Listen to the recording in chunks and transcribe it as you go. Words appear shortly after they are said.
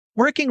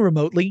Working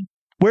remotely,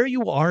 where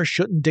you are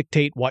shouldn't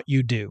dictate what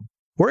you do.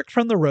 Work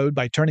from the road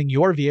by turning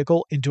your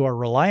vehicle into a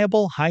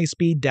reliable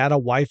high-speed data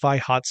Wi-Fi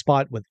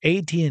hotspot with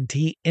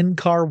AT&T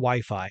in-car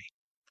Wi-Fi.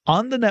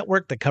 On the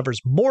network that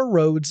covers more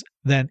roads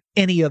than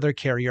any other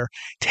carrier,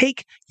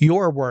 take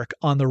your work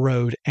on the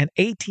road and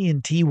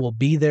AT&T will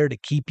be there to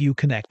keep you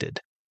connected.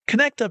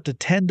 Connect up to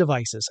 10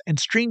 devices and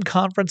stream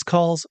conference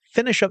calls,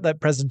 finish up that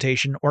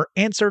presentation, or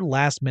answer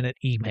last-minute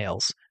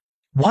emails.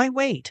 Why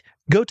wait?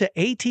 Go to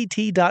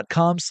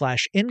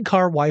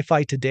att.com/in-car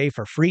Wi-Fi today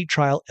for free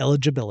trial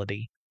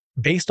eligibility.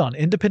 Based on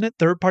independent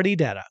third-party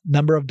data,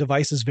 number of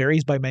devices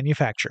varies by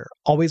manufacturer.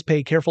 Always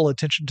pay careful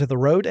attention to the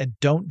road and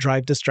don't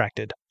drive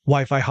distracted.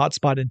 Wi-Fi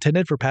hotspot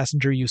intended for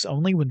passenger use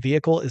only when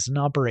vehicle is in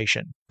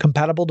operation.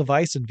 Compatible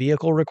device and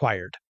vehicle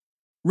required.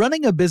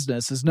 Running a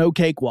business is no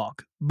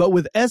cakewalk, but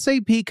with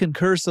SAP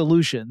Concur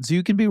Solutions,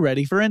 you can be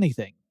ready for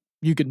anything.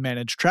 You can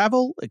manage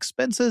travel,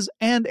 expenses,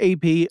 and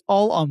AP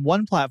all on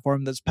one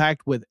platform that's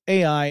packed with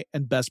AI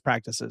and best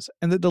practices,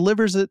 and that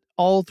delivers it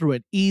all through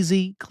an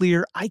easy,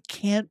 clear, I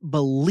can't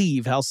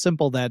believe how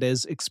simple that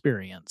is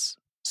experience.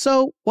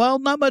 So, while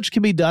not much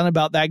can be done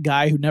about that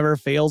guy who never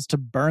fails to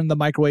burn the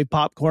microwave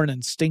popcorn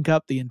and stink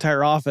up the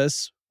entire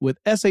office, with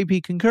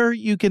SAP Concur,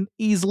 you can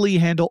easily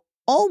handle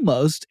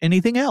almost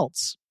anything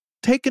else.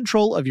 Take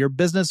control of your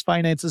business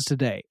finances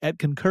today at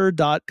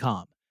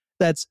Concur.com.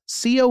 That's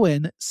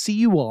CONCUR.com.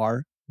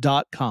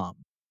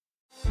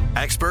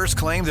 Experts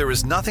claim there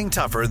is nothing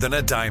tougher than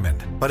a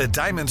diamond. But at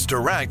Diamonds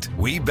Direct,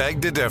 we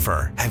beg to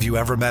differ. Have you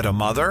ever met a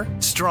mother?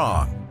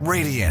 Strong,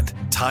 radiant,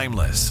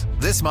 timeless.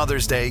 This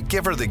Mother's Day,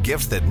 give her the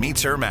gift that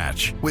meets her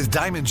match. With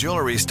diamond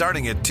jewelry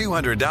starting at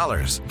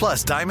 $200.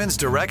 Plus Diamonds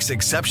Direct's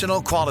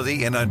exceptional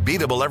quality and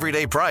unbeatable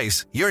everyday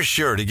price, you're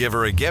sure to give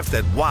her a gift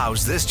that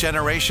wows this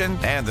generation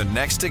and the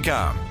next to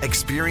come.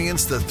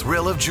 Experience the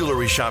thrill of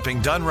jewelry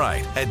shopping done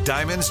right at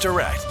Diamonds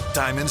Direct.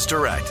 Diamonds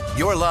Direct.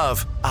 Your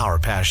love, our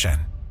passion.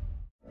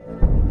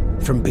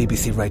 From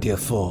BBC Radio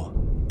 4,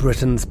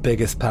 Britain's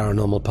biggest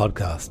paranormal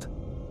podcast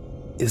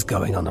is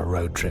going on a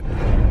road trip.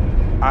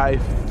 I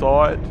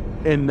thought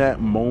in that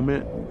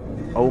moment,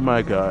 oh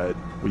my God,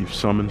 we've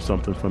summoned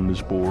something from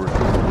this board.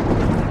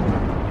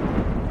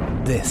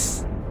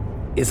 This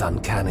is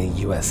Uncanny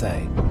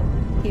USA.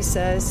 He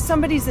says,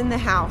 somebody's in the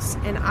house,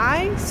 and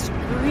I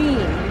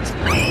screamed.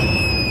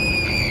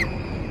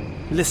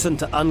 Listen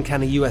to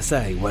Uncanny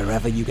USA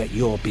wherever you get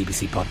your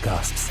BBC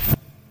podcasts,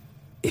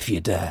 if you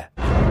dare.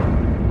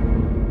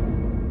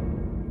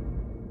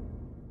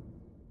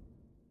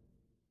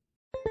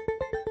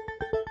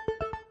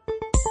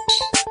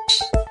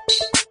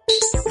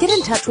 Get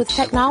in touch with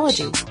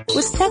technology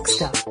with Tech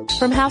Stuff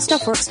from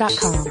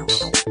HowStuffWorks.com.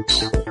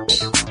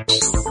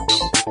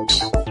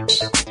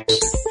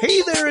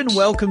 Hey there and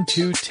welcome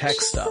to Tech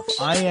Stuff.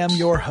 I am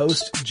your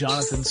host,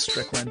 Jonathan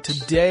Strickland.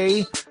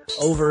 Today,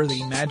 over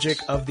the magic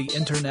of the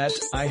internet,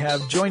 I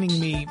have joining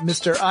me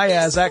Mr.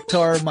 Ayaz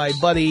Akhtar, my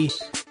buddy,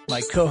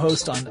 my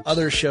co-host on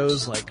other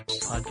shows like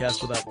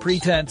Podcast Without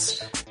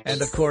Pretense,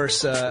 and of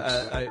course,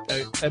 a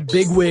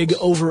bigwig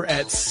over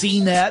at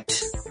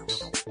CNET.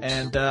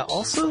 And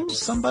also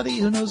somebody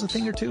who knows a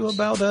thing or two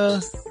about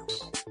the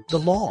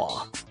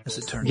law, as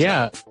it turns out.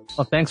 Yeah.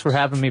 Well, thanks for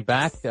having me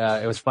back.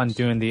 It was fun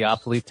doing the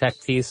Optly Tech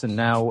piece, and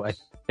now I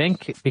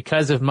think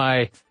because of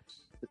my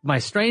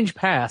strange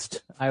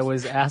past, I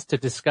was asked to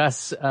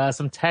discuss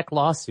some tech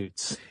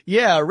lawsuits.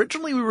 Yeah,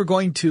 originally we were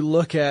going to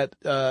look at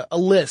a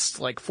list,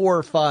 like 4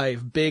 or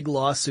 5 big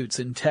lawsuits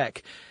in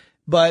tech.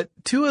 But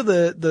two of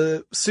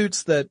the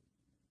suits that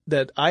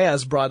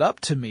Ayaz brought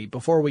up to me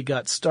before we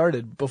got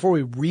started, before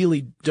we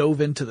really dove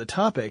into the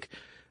topic,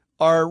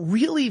 are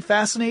really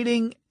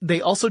fascinating.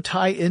 They also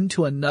tie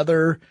into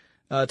another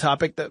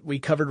topic that we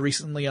covered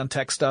recently on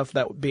Tech Stuff,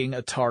 that being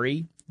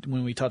Atari,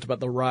 when we talked about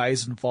the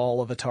rise and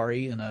fall of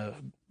Atari in a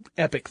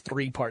epic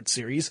 3-part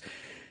series.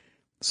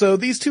 So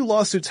these two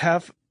lawsuits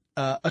have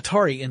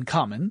Atari in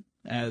common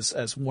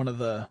as one of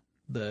the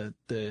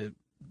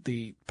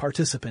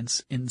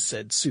participants in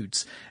said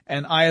suits.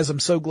 And Ayaz, I'm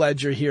so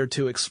glad you're here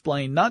to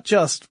explain not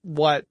just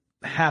what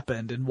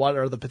happened and what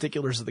are the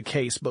particulars of the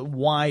case, but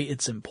why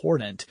it's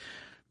important.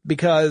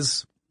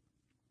 Because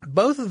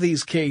both of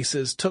these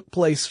cases took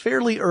place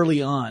fairly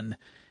early on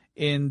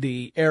in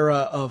the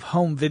era of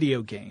home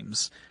video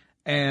games,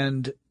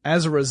 and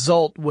as a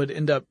result would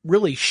end up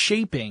really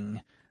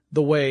shaping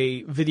the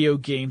way video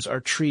games are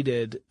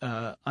treated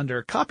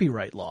under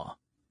copyright law.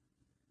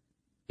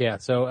 Yeah,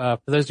 so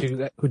for those of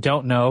you who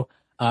don't know,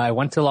 I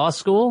went to law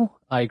school.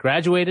 I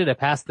graduated. I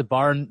passed the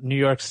bar in New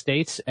York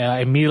State.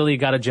 I immediately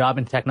got a job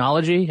in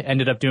technology.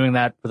 Ended up doing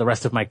that for the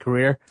rest of my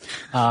career.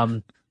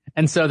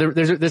 And so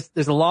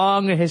there's a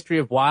long history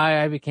of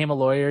why I became a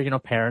lawyer. You know,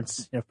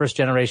 parents, first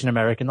generation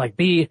American, like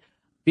be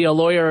a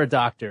lawyer or a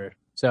doctor.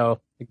 So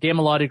I gained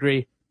a law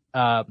degree,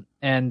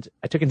 and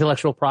I took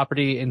intellectual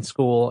property in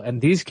school. And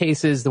these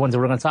cases, the ones that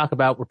we're going to talk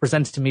about, were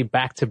presented to me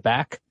back to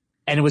back.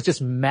 And it was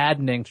just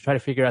maddening to try to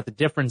figure out the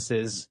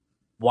differences,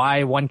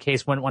 why one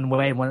case went one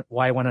way and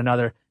why went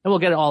another. And we'll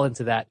get all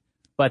into that.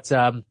 But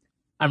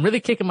I'm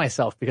really kicking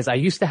myself because I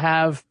used to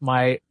have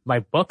my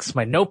books,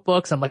 my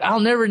notebooks. I'm like,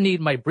 I'll never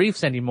need my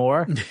briefs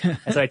anymore. And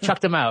so I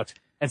chucked them out.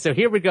 And so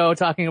here we go,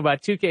 talking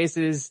about 2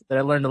 cases that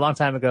I learned a long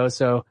time ago.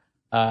 So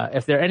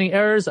if there are any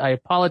errors, I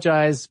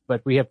apologize,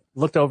 but we have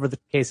looked over the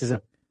cases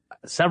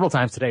several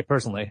times today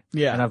personally.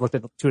 Yeah. And I've looked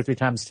at 2 or 3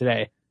 times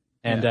today.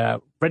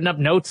 And written up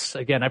notes.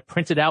 Again, I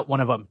printed out one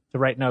of them to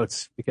write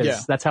notes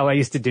because that's how I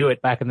used to do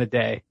it back in the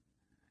day.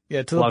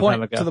 Yeah, to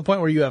the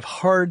point where you have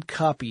hard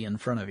copy in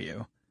front of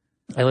you.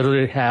 I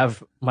literally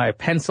have my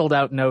penciled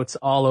out notes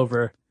all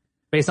over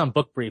based on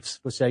book briefs,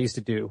 which I used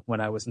to do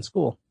when I was in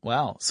school.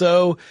 Wow.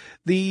 So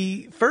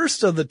the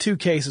first of the 2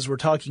 cases we're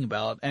talking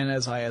about, and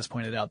as Ayaz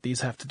pointed out,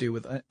 these have to do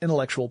with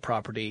intellectual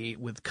property,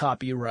 with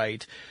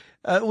copyright,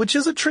 which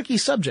is a tricky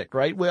subject,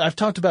 right? I've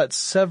talked about it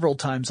several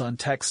times on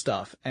tech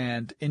stuff,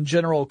 and in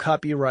general,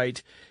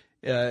 copyright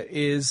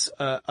is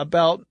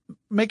about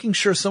making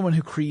sure someone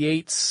who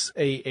creates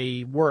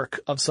a work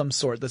of some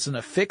sort that's in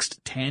a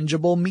fixed,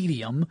 tangible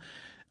medium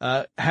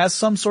has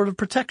some sort of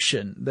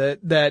protection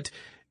that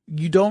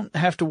you don't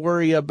have to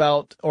worry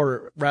about,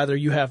 or rather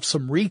you have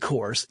some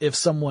recourse if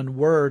someone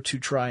were to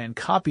try and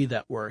copy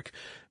that work.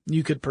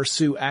 You could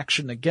pursue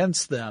action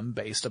against them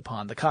based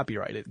upon the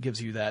copyright. It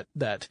gives you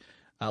that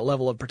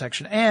level of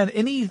protection. And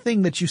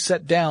anything that you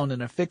set down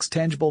in a fixed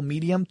tangible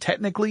medium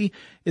technically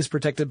is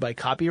protected by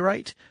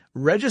copyright.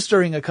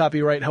 Registering a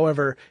copyright,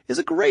 however, is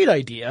a great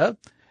idea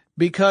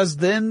because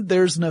then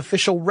there's an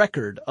official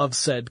record of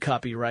said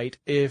copyright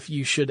if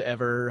you should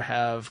ever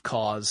have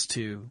cause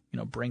to,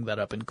 bring that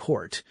up in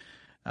court.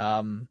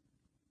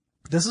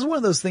 This is one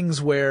of those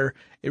things where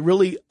it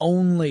really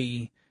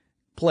only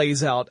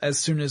plays out as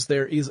soon as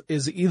there is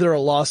either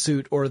a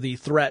lawsuit or the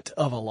threat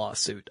of a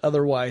lawsuit.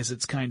 Otherwise,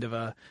 it's kind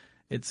of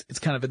it's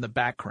kind of in the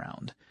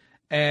background.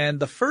 And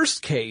the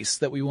first case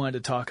that we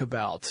wanted to talk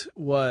about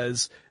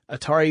was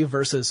Atari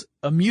versus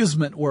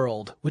Amusement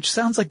World, which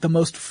sounds like the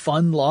most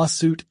fun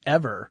lawsuit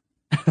ever.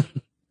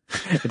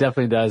 It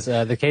definitely does.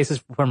 The case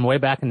is from way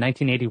back in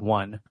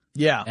 1981.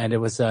 Yeah. And it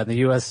was the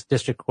U.S.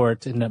 District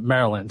Court in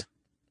Maryland.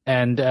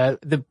 And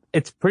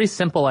it's a pretty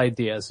simple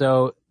idea.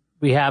 So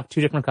we have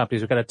 2 different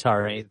companies. We've got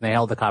Atari, and they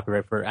held the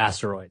copyright for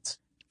Asteroids.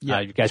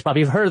 Yeah. You guys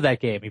probably have heard of that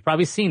game. You've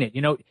probably seen it.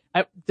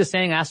 Just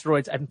saying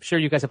Asteroids, I'm sure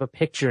you guys have a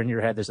picture in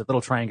your head. There's a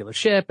little triangular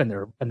ship, and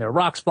there are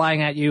rocks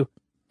flying at you,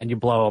 and you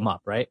blow them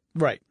up, right?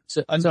 Right.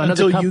 So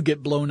until you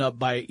get blown up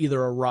by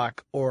either a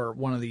rock or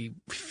one of the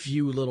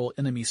few little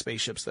enemy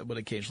spaceships that would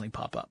occasionally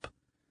pop up.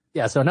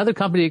 Yeah. So another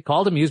company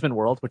called Amusement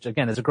World, which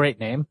again is a great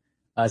name.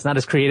 It's not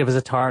as creative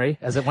as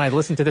Atari. When I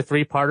listened to the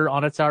 3-parter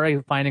on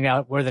Atari, finding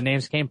out where the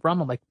names came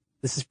from, I'm like,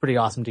 this is pretty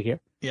awesome to hear.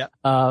 Yeah.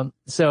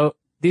 So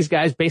these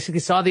guys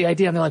basically saw the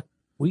idea and they're like,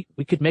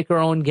 we could make our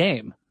own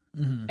game.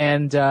 Mm-hmm.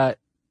 And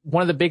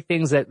one of the big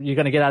things that you're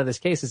going to get out of this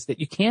case is that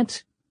you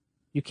can't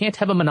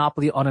have a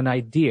monopoly on an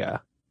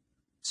idea.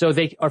 So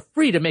they are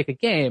free to make a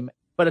game,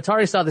 but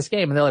Atari saw this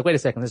game and they're like, wait a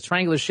second, this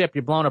triangular ship,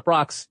 you're blowing up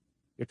rocks,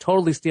 you're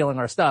totally stealing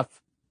our stuff,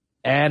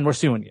 and we're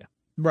suing you.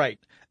 Right.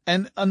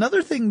 And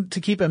another thing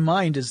to keep in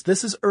mind is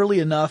this is early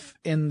enough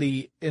in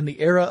the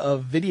era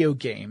of video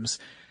games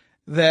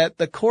that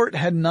the court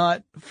had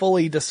not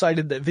fully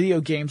decided that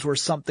video games were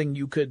something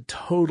you could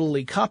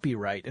totally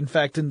copyright. In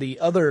fact, in the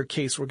other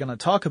case we're going to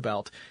talk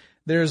about,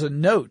 there's a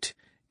note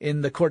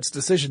in the court's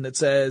decision that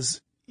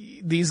says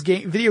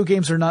video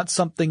games are not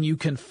something you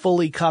can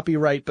fully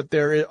copyright, but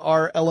there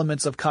are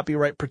elements of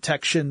copyright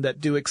protection that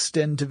do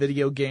extend to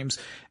video games.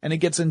 And it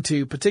gets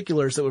into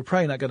particulars that we're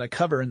probably not going to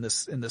cover in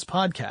this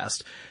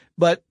podcast.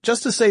 But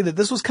just to say that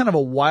this was kind of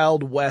a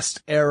Wild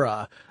West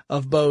era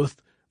of both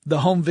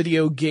the home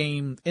video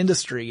game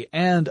industry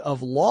and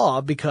of law,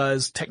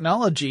 because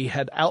technology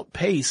had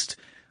outpaced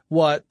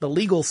what the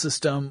legal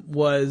system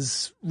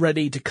was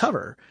ready to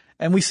cover.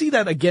 And we see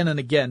that again and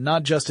again,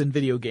 not just in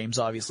video games,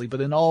 obviously,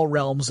 but in all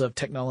realms of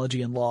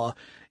technology and law.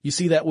 You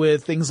see that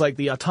with things like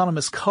the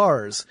autonomous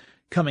cars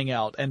coming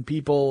out and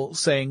people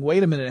saying,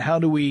 wait a minute,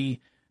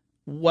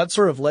 what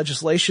sort of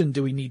legislation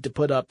do we need to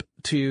put up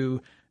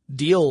to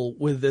deal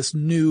with this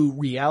new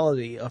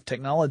reality of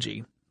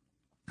technology?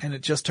 And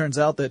it just turns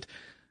out that,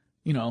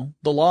 the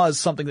law is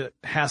something that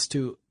has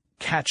to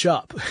catch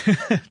up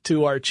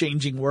to our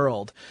changing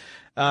world.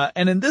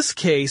 And in this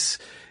case,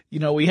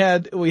 we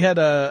had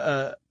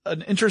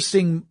an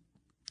interesting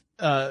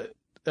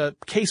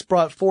case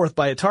brought forth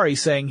by Atari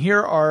saying,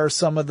 here are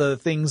some of the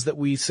things that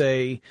we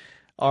say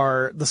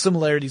are the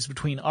similarities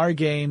between our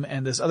game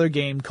and this other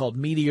game called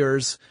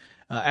Meteors,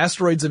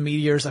 Asteroids and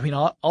Meteors. I mean,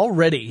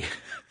 already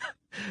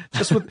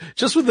just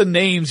with the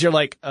names, you're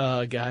like,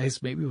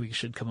 guys, maybe we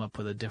should come up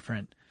with a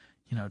different,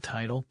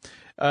 title.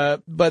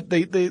 But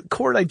the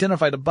court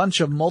identified a bunch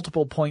of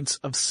multiple points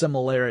of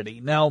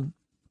similarity. Now,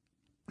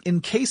 in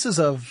cases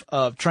of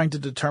trying to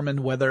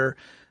determine whether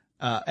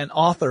an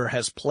author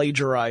has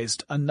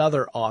plagiarized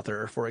another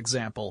author, for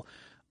example,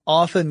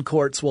 often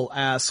courts will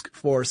ask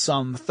for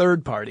some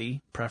third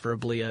party,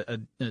 preferably a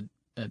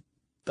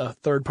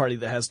third party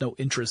that has no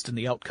interest in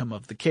the outcome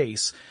of the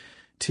case,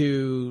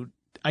 to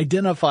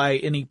identify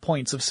any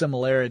points of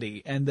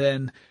similarity and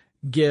then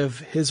give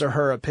his or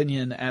her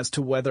opinion as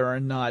to whether or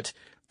not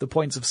the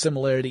points of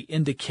similarity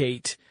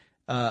indicate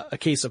a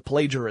case of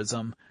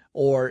plagiarism,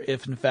 or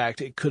if in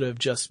fact it could have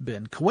just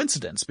been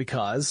coincidence,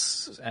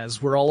 because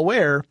as we're all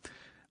aware,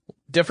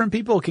 different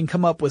people can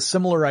come up with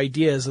similar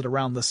ideas at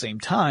around the same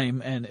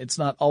time, and it's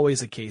not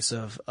always a case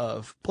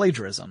of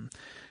plagiarism.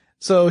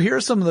 So here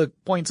are some of the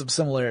points of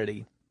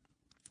similarity.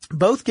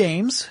 Both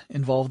games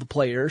involve the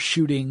player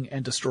shooting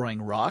and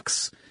destroying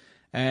rocks,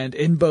 and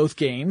in both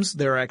games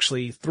there are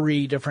actually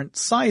 3 different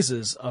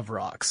sizes of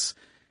rocks.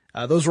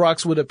 Those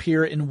rocks would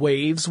appear in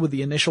waves, with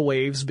the initial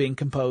waves being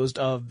composed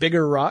of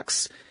bigger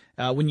rocks.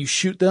 When you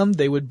shoot them,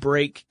 they would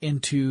break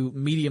into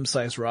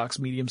medium-sized rocks.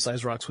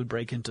 Medium-sized rocks would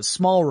break into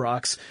small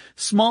rocks.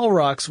 Small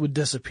rocks would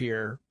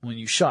disappear when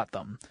you shot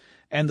them.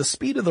 And the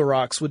speed of the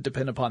rocks would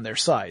depend upon their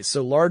size.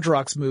 So large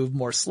rocks move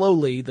more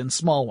slowly than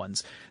small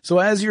ones. So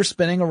as you're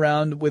spinning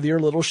around with your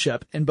little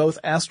ship in both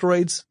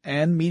asteroids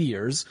and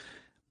meteors,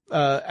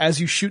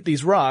 as you shoot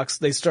these rocks,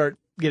 they start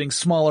getting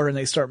smaller and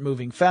they start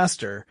moving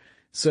faster.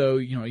 So,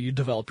 you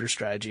develop your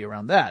strategy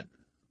around that.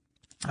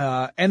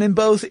 And in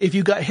both, if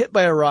you got hit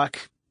by a rock,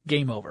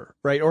 game over,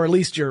 right? Or at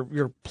least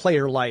your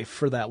player life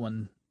for that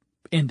one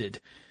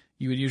ended.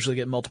 You would usually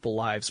get multiple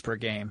lives per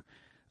game.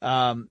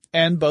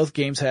 And both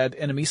games had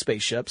enemy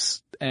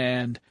spaceships,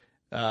 and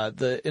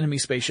the enemy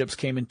spaceships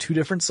came in 2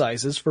 different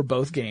sizes for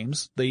both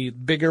games. The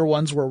bigger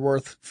ones were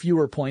worth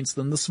fewer points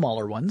than the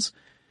smaller ones.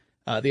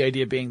 The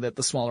idea being that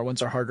the smaller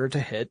ones are harder to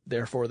hit,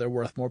 therefore they're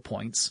worth more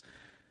points.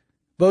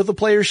 Both the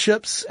player's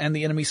ships and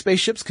the enemy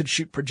spaceships could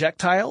shoot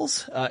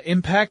projectiles.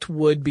 Impact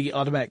would be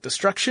automatic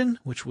destruction,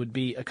 which would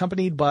be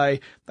accompanied by,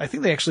 I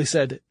think they actually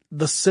said,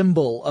 the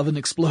symbol of an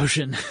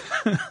explosion.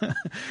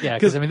 Yeah,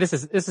 because this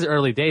is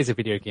early days of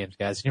video games,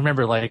 guys. You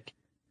remember,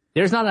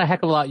 there's not a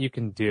heck of a lot you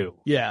can do.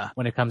 Yeah.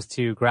 When it comes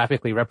to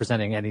graphically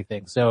representing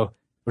anything. So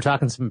we're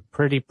talking some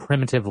pretty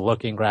primitive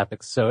looking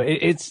graphics. So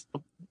it's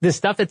the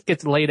stuff that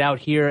gets laid out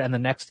here in the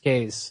next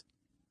case.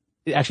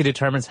 It actually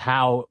determines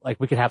how,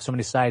 we could have so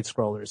many side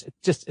scrollers.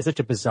 It's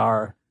such a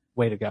bizarre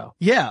way to go.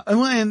 Yeah.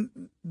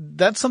 And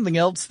that's something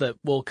else that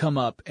will come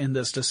up in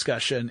this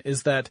discussion,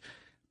 is that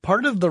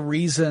part of the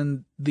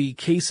reason the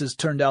cases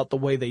turned out the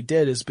way they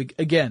did is,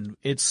 again,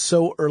 it's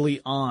so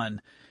early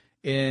on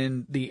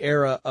in the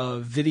era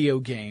of video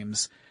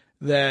games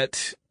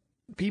that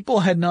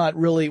people had not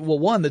really,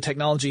 the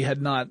technology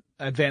had not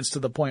advanced to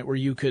the point where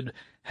you could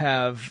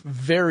have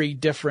very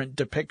different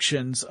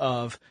depictions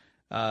of,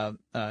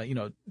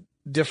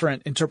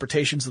 different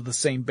interpretations of the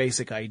same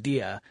basic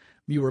idea.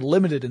 You were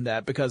limited in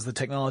that because the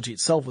technology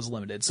itself was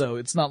limited. So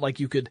it's not like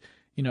you could,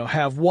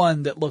 have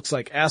one that looks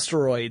like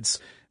asteroids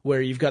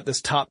where you've got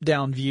this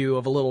top-down view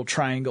of a little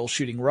triangle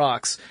shooting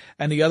rocks,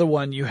 and the other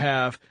one you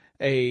have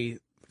a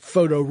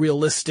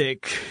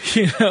photorealistic,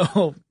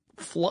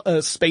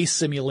 space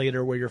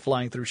simulator where you're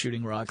flying through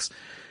shooting rocks.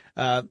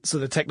 So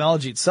the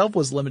technology itself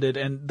was limited,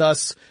 and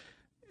thus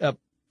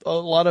a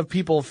lot of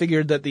people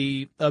figured that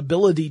the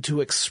ability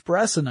to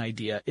express an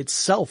idea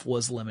itself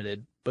was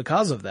limited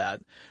because of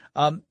that.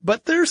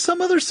 But there's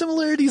some other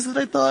similarities that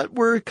I thought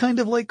were kind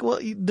of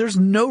there's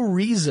no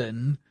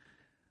reason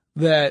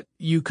that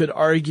you could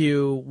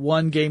argue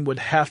one game would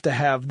have to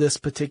have this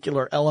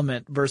particular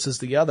element versus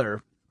the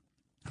other.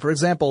 For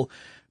example,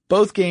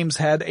 both games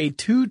had a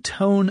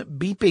 2-tone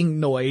beeping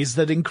noise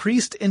that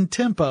increased in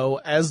tempo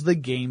as the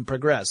game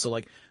progressed. So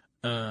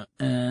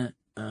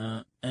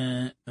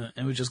and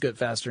would just get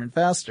faster and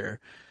faster.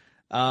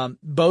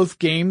 Both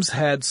games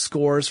had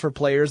scores for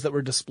players that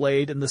were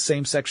displayed in the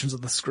same sections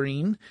of the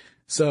screen.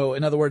 So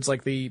in other words,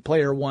 the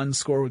player 1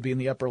 score would be in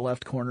the upper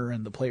left corner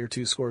and the player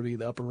 2 score would be in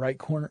the upper right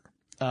corner.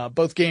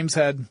 Both games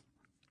had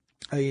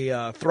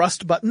a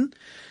thrust button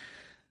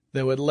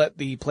that would let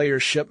the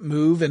player's ship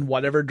move in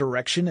whatever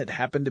direction it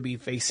happened to be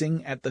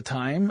facing at the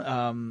time.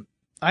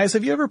 Ias,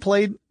 have you ever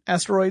played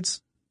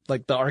Asteroids?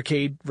 Like the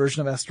arcade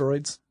version of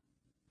Asteroids?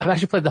 I've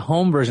actually played the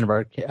home version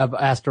of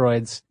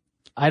Asteroids.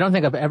 I don't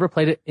think I've ever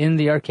played it in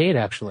the arcade,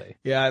 actually.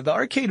 Yeah, the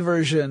arcade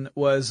version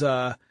was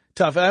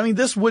tough. I mean,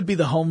 this would be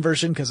the home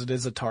version because it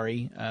is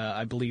Atari.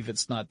 I believe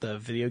it's not the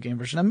video game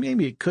version. I mean,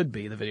 maybe it could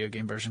be the video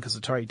game version because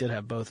Atari did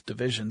have both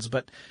divisions.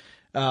 But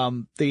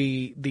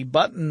the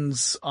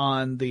buttons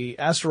on the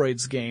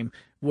Asteroids game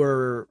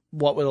were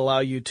what would allow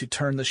you to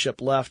turn the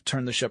ship left,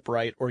 turn the ship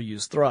right, or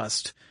use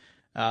thrust.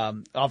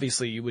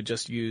 Obviously, you would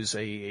just use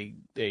a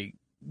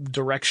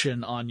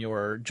direction on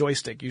your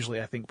joystick.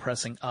 Usually, I think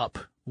pressing up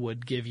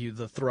would give you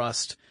the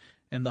thrust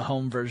in the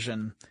home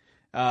version.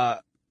 But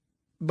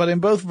in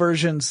both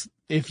versions,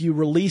 if you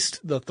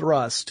released the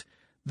thrust,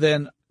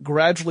 then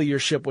gradually your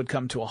ship would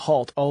come to a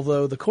halt.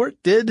 Although the court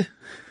did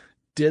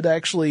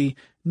actually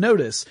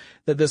notice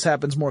that this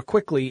happens more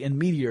quickly in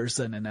Meteors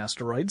than in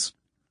Asteroids.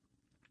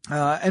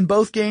 And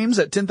both games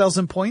at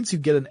 10,000 points, you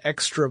get an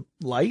extra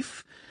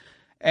life.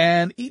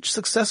 And each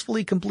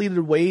successfully completed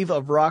wave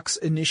of rocks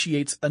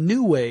initiates a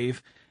new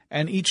wave,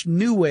 and each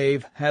new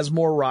wave has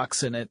more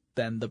rocks in it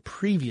than the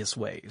previous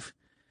wave.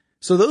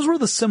 So those were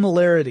the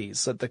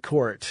similarities that the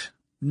court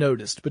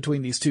noticed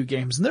between these two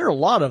games. And there are a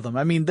lot of them.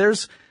 I mean,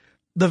 there's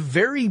the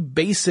very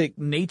basic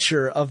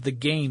nature of the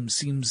game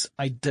seems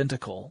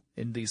identical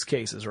in these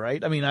cases,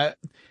 right? I mean,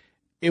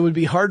 it would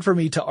be hard for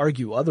me to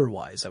argue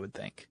otherwise, I would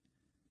think.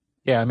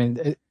 Yeah, I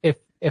mean, if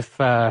it's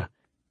kind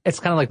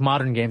of like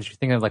modern games, you're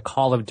thinking of like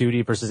Call of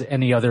Duty versus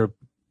any other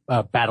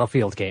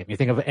Battlefield game. You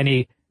think of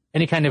any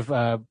kind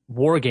of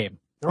war game.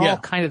 They're all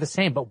kind of the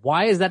same, but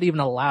why is that even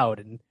allowed?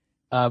 And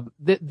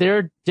there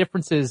are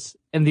differences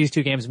in these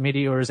two games,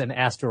 Meteors and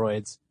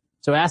Asteroids.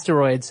 So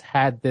Asteroids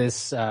had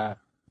this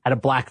had a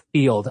black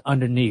field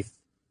underneath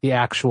the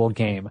actual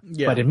game,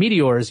 but in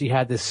Meteors you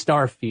had this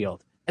star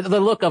field. The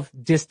look of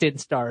distant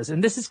stars.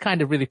 And this is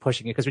kind of really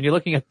pushing it, because when you're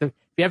looking at if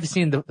you ever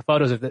seen the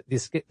photos of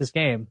this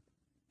game,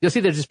 you'll see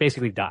they're just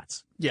basically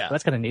dots. Yeah. So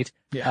that's kind of neat.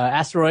 Yeah.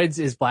 Asteroids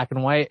is black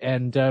and white,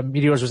 and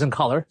Meteors was in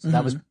color. So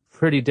that was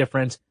pretty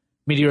different.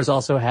 Meteors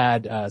also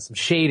had some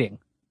shading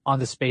on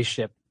the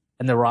spaceship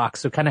and the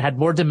rocks. So it kind of had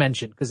more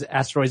dimension, because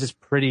Asteroids is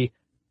pretty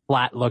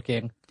flat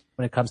looking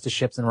when it comes to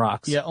ships and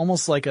rocks. Yeah,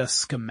 almost like a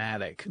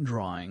schematic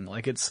drawing.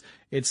 Like it's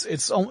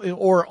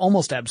or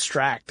almost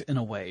abstract in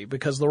a way,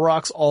 because the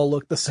rocks all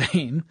look the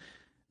same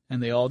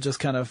and they all just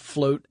kind of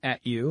float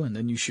at you, and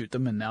then you shoot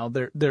them, and now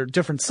they're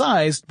different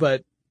sized,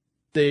 but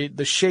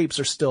the shapes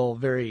are still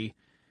very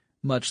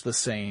much the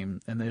same,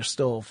 and they're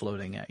still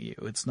floating at you.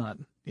 It's not,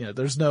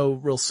 there's no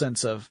real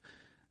sense of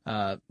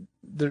the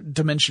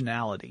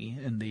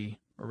dimensionality in the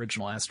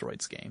original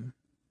Asteroids game.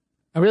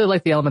 I really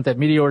like the element that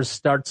Meteors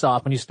starts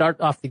off. When you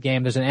start off the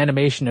game, there's an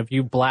animation of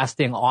you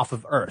blasting off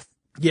of Earth.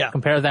 Yeah.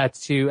 Compare that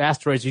to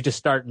Asteroids, you just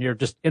start and you're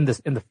just in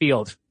the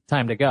field,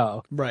 time to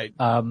go. Right.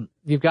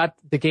 You've got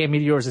the game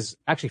Meteors is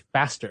actually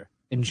faster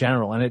in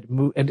general,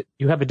 and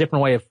you have a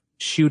different way of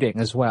shooting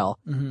as well.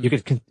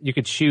 Mm-hmm. You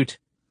could shoot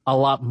a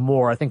lot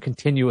more, I think,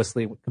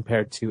 continuously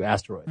compared to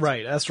Asteroids.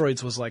 Right.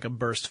 Asteroids was like a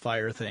burst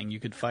fire thing.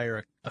 You could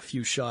fire a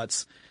few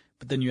shots,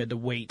 but then you had to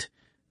wait.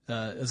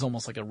 It's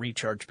almost like a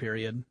recharge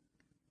period.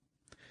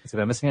 Is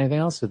I missing anything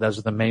else? Or those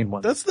are the main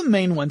ones? That's the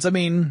main ones. I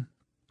mean,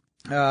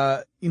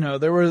 there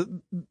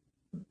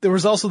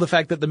was also the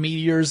fact that the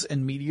Meteors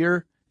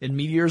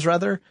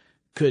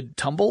could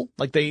tumble.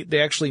 Like they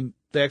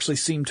actually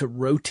seemed to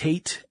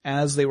rotate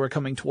as they were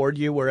coming toward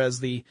you,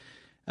 whereas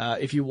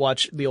if you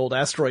watch the old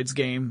Asteroids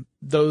game,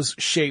 those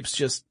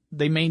shapes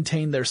they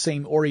maintain their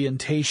same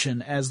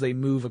orientation as they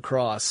move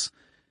across.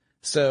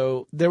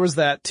 So there was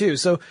that too.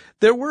 So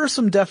there were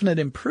some definite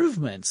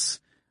improvements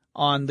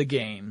on the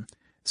game.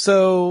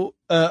 So,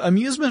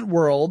 Amusement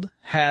World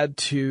had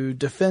to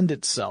defend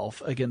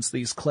itself against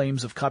these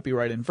claims of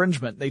copyright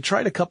infringement. They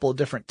tried a couple of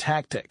different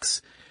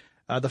tactics.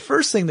 The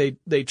first thing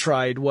they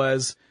tried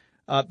was,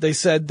 they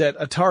said that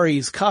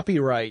Atari's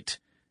copyright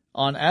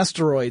on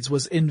Asteroids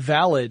was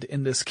invalid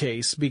in this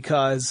case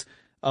because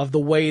of the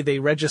way they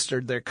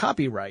registered their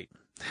copyright.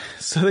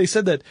 So they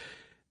said that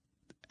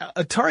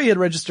Atari had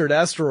registered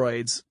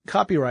Asteroids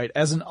copyright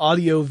as an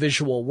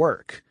audio-visual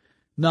work,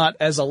 not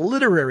as a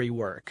literary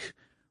work.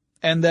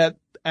 And that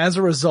as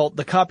a result,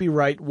 the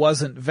copyright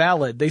wasn't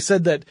valid. They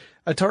said that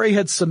Atari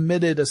had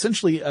submitted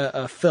essentially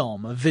a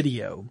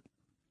video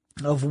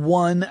of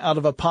one out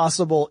of a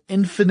possible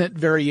infinite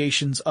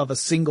variations of a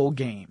single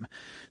game.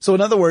 So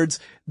in other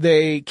words,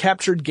 they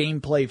captured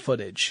gameplay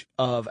footage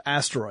of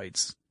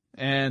Asteroids,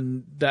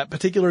 and that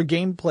particular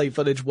gameplay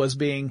footage was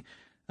being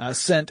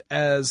sent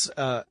as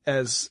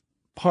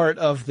part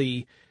of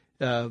the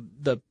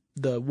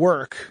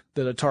work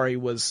that Atari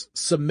was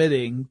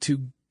submitting to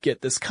get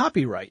this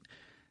copyright.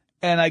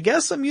 And I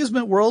guess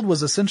Amusement World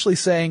was essentially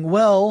saying,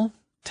 well,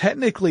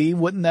 technically,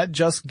 wouldn't that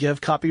just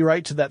give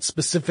copyright to that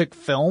specific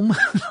film?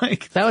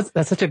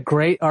 That's such a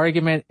great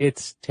argument.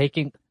 It's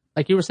taking,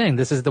 like you were saying,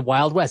 this is the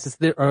Wild West. It's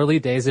the early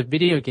days of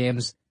video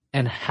games,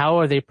 and how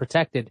are they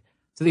protected?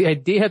 So the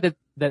idea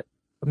that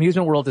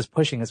Amusement World is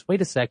pushing is,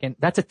 wait a second,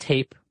 that's a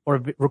tape or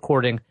a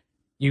recording.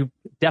 You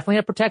definitely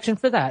have protection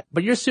for that,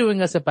 but you're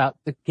suing us about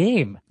the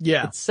game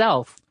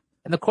itself.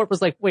 And the court was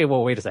like,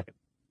 wait a second.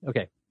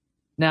 Okay.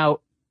 Now,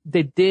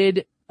 they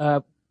did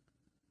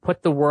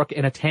put the work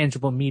in a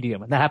tangible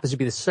medium, and that happens to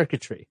be the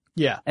circuitry.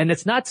 Yeah. And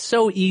it's not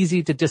so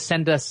easy to just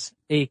send us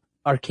a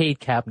arcade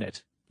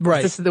cabinet.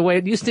 Right. This is the way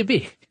it used to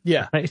be.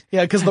 Yeah. Right?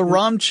 Yeah, because the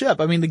ROM chip,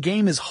 I mean, the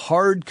game is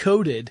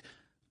hard-coded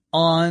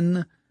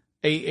on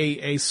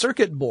a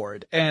circuit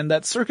board, and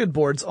that circuit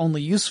board's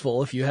only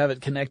useful if you have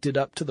it connected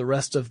up to the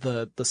rest of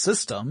the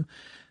system.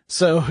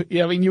 So,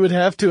 yeah, I mean, you would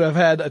have to have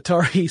had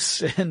Atari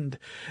send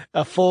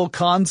a full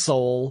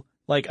console,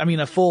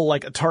 a full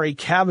Atari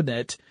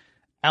cabinet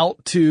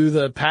out to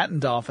the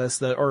patent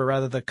office, or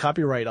rather the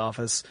copyright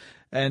office,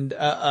 and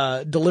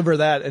deliver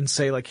that and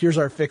say, here's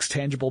our fixed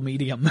tangible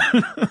medium.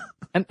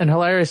 And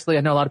hilariously,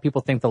 I know a lot of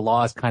people think the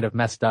law is kind of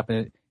messed up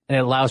and it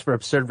allows for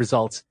absurd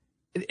results.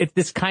 If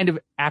this kind of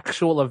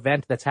actual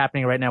event that's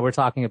happening right now we're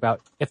talking about,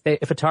 if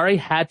Atari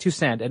had to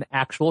send an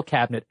actual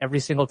cabinet every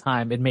single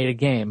time it made a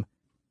game,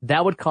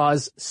 that would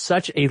cause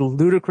such a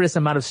ludicrous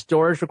amount of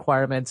storage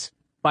requirements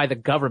by the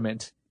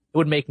government. It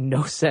would make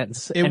no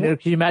sense. Can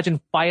you imagine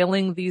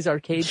filing these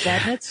arcade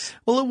cabinets?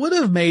 Well, it would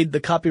have made the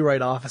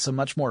Copyright Office a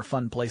much more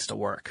fun place to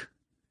work.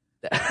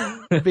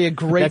 It'd be a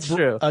great, That's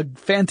true. a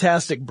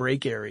fantastic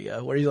break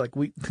area where you're like,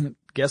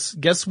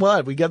 guess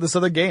what? We got this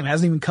other game. It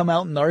hasn't even come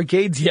out in the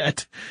arcades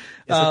yet.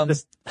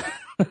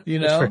 You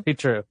know, That's very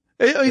true.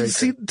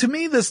 See, to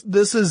me,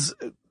 this is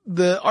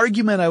the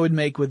argument I would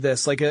make with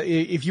this. Like,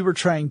 if you were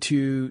trying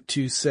to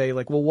say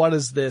like, well, what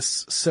is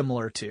this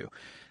similar to?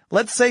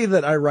 Let's say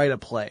that I write a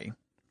play,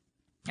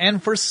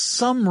 and for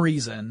some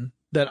reason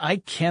that I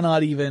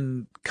cannot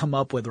even come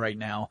up with right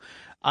now,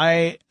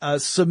 I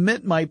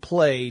submit my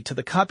play to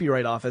the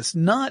Copyright Office,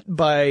 not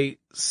by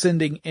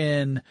sending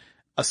in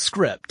a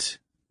script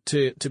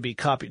to be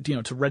copied,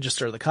 to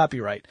register the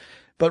copyright,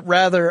 but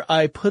rather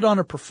I put on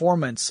a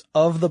performance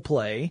of the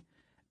play,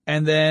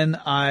 and then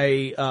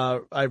I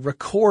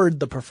record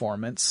the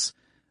performance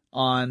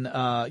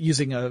on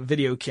using a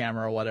video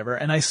camera or whatever,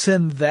 and I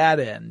send that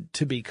in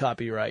to be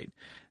copyright.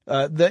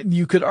 That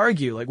you could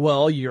argue, like,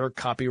 well, you're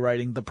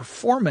copywriting the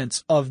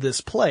performance of this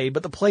play,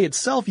 but the play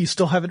itself you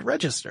still haven't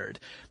registered.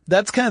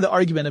 That's kind of the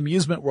argument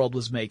Amusement World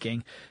was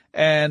making,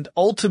 and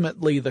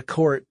ultimately the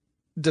court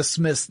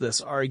dismissed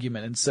this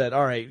argument and said,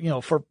 all right,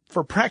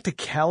 for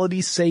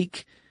practicality's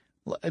sake,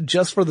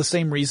 just for the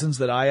same reasons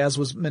that Ayaz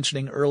was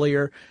mentioning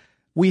earlier,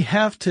 we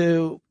have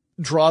to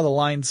draw the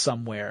line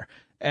somewhere,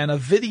 and a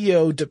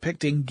video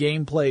depicting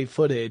gameplay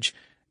footage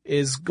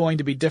is going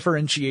to be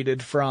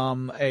differentiated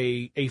from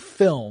a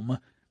film,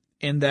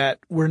 in that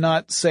we're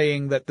not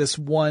saying that this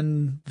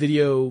one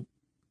video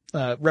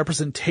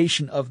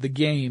representation of the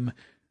game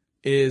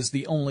is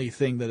the only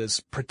thing that is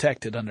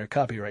protected under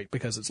copyright,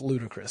 because it's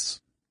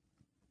ludicrous.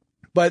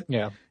 But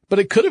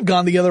it could have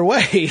gone the other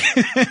way.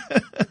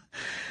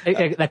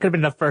 That could have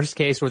been the first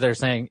case where they're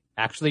saying,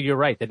 actually, you're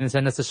right. They didn't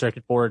send us the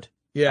circuit board.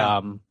 Yeah.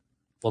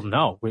 Well,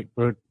 no,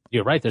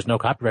 you're right. There's no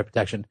copyright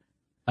protection.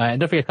 And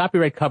don't forget,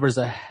 copyright covers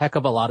a heck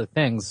of a lot of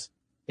things,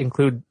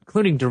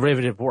 including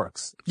derivative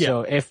works. Yeah.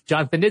 So if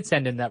Jonathan did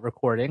send in that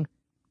recording,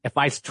 if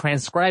I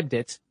transcribed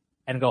it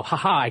and go,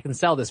 haha, I can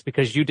sell this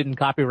because you didn't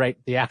copyright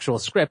the actual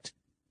script,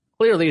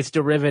 clearly it's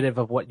derivative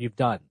of what you've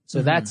done.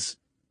 So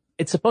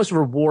it's supposed to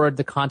reward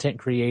the content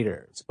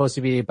creator. It's supposed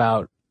to be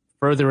about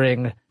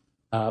furthering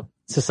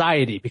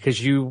society, because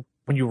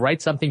when you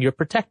write something, you're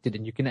protected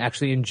and you can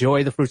actually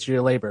enjoy the fruits of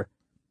your labor.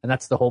 And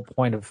that's the whole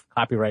point of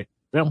copyright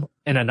in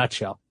a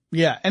nutshell.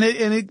 Yeah, and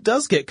it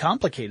does get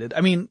complicated. I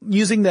mean,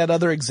 using that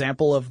other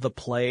example of the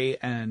play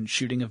and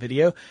shooting a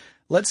video,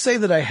 let's say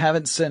that I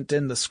haven't sent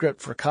in the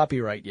script for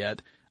copyright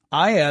yet.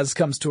 Ayaz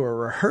comes to a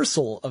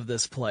rehearsal of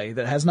this play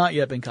that has not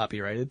yet been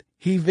copyrighted.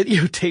 He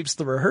videotapes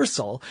the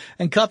rehearsal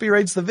and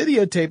copyrights the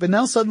videotape, and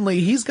now suddenly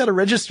he's got a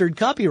registered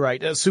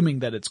copyright, assuming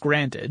that it's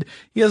granted.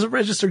 He has a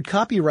registered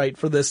copyright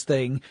for this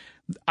thing.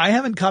 I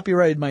haven't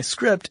copyrighted my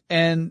script,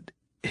 and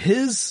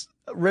his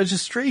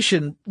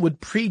registration would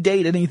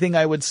predate anything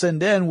I would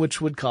send in, which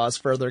would cause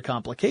further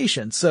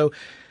complications. So,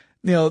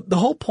 the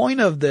whole point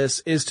of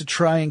this is to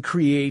try and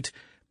create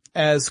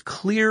as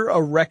clear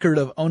a record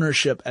of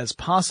ownership as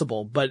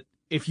possible. But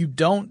if you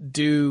don't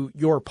do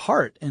your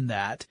part in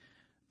that,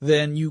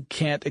 then you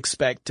can't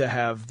expect to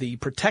have the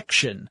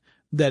protection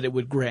that it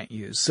would grant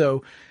you.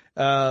 So,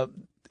 in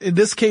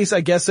this case, I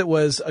guess it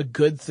was a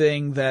good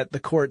thing that the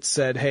court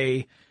said,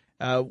 hey,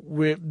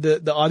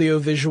 the audio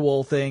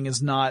visual thing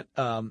is not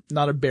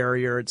a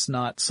barrier. It's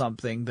not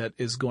something that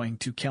is going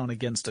to count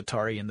against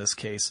Atari in this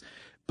case.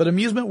 But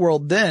Amusement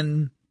World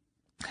then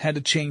had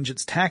to change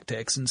its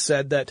tactics and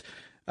said that,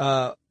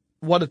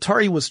 what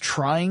Atari was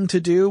trying to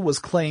do was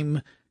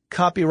claim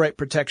copyright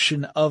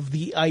protection of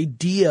the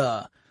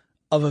idea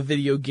of a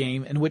video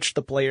game in which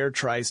the player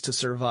tries to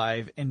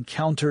survive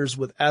encounters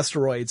with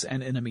asteroids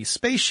and enemy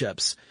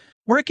spaceships.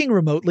 Working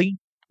remotely,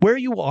 where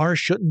you are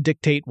shouldn't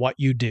dictate what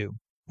you do.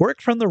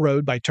 Work from the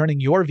road by turning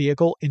your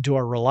vehicle into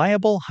a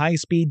reliable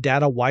high-speed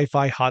data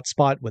Wi-Fi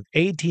hotspot with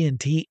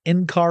AT&T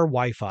in-car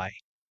Wi-Fi.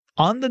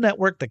 On the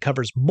network that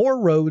covers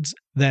more roads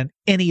than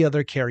any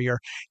other carrier,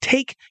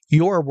 take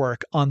your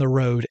work on the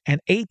road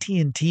and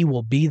AT&T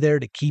will be there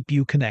to keep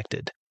you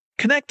connected.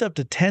 Connect up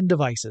to 10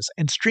 devices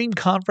and stream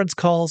conference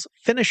calls,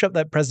 finish up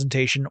that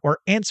presentation, or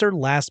answer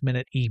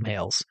last-minute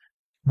emails.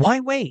 Why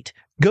wait?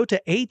 Go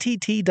to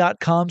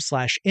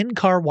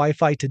att.com/in-car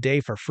Wi-Fi today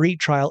for free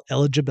trial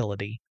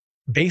eligibility.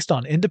 Based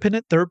on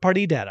independent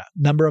third-party data,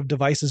 number of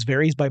devices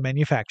varies by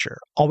manufacturer.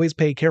 Always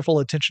pay careful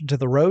attention to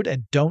the road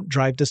and don't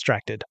drive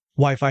distracted.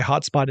 Wi-Fi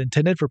hotspot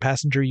intended for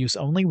passenger use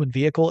only when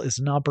vehicle is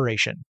in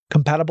operation.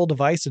 Compatible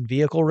device and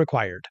vehicle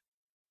required.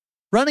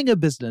 Running a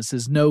business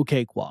is no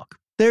cakewalk.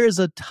 There is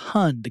a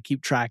ton to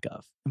keep track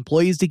of.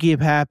 Employees to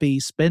keep happy,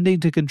 spending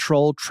to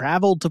control,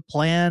 travel to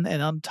plan,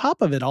 and on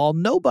top of it all,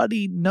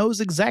 nobody knows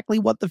exactly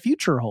what the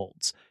future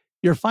holds.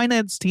 Your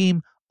finance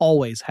team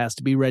always has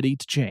to be ready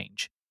to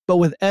change. But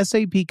with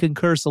SAP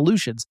Concur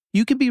Solutions,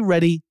 you can be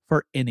ready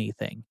for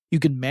anything. You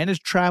can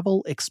manage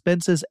travel,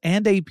 expenses,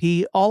 and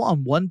AP all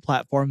on one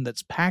platform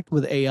that's packed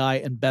with AI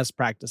and best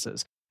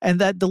practices, and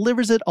that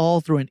delivers it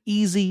all through an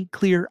easy,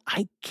 clear,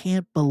 I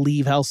can't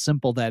believe how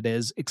simple that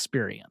is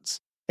experience.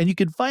 and you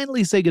can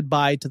finally say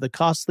goodbye to the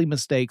costly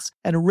mistakes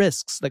and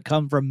risks that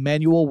come from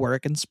manual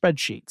work and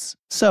spreadsheets.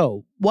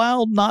 So,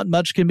 while not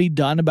much can be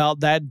done about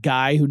that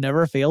guy who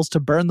never fails to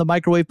burn the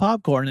microwave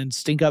popcorn and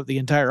stink up the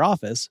entire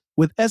office,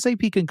 with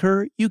SAP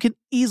Concur, you can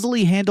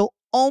easily handle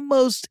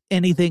almost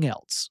anything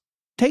else.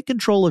 Take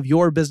control of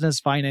your business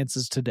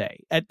finances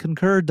today at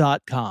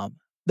Concur.com.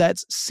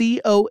 That's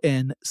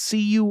CONCUR.com.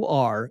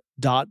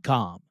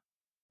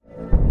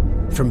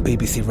 From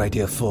BBC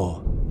Radio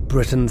 4,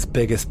 Britain's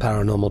biggest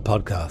paranormal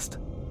podcast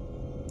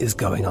is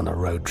going on a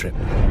road trip.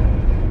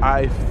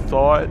 I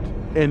thought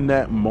in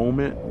that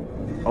moment,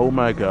 oh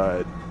my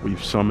God,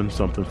 we've summoned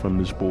something from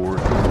this board.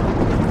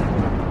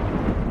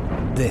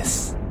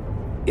 This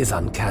is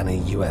Uncanny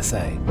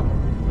USA.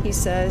 He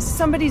says,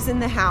 somebody's in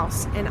the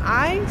house, and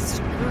I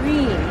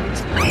screamed.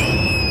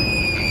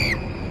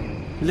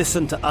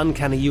 Listen to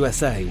Uncanny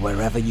USA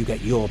wherever you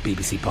get your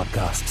BBC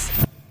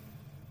podcasts,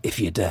 if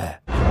you dare.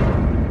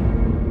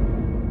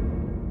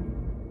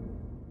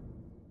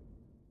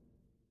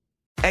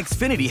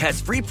 Xfinity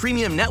has free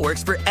premium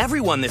networks for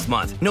everyone this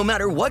month, no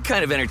matter what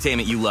kind of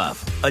entertainment you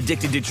love.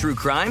 Addicted to true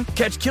crime?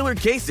 Catch killer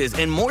cases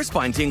and more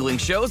spine-tingling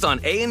shows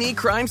on A&E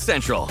Crime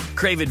Central.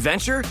 Crave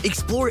adventure?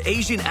 Explore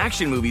Asian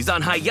action movies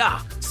on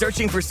Hi-YAH.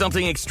 Searching for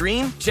something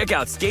extreme? Check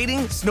out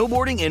skating,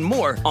 snowboarding, and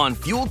more on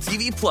Fuel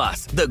TV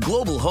Plus, the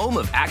global home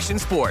of action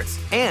sports.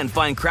 And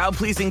find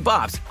crowd-pleasing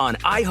bops on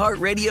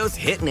iHeartRadio's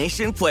Hit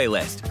Nation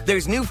playlist.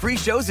 There's new free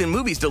shows and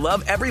movies to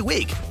love every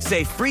week.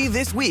 Say free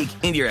this week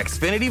in your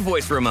Xfinity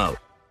voice remote.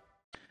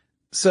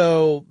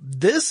 So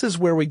this is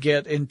where we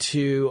get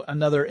into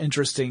another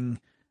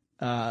interesting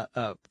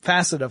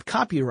facet of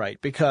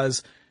copyright,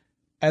 because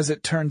as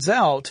it turns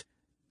out,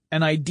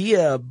 an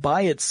idea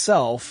by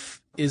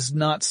itself is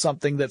not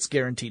something that's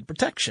guaranteed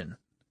protection.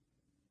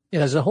 Yeah,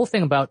 there's a whole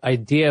thing about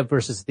idea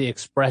versus the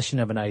expression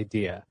of an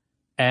idea.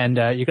 And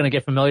you're going to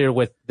get familiar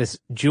with this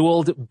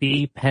jeweled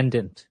bee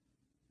pendant.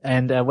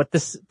 And what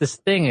this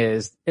thing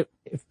is, if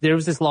there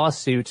was this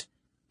lawsuit,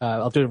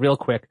 I'll do it real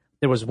quick.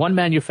 There was one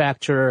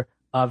manufacturer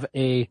of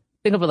think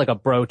of it like a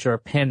brooch or a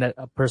pin that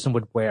a person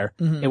would wear.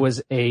 Mm-hmm. It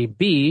was a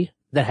bee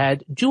that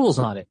had jewels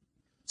on it.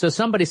 So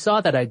somebody saw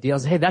that idea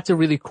and said, hey, that's a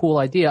really cool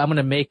idea. I'm going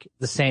to make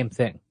the same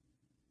thing.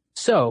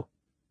 So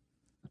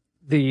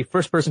the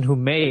first person who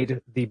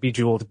made the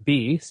bejeweled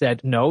bee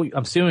said, no,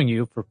 I'm suing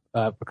you for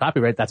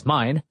copyright. That's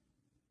mine.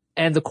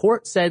 And the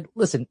court said,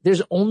 listen,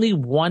 there's only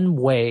one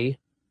way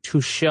to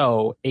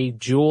show a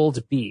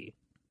jeweled bee.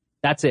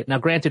 That's it. Now,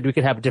 granted, we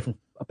could have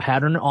a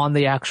pattern on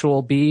the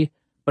actual bee,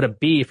 but a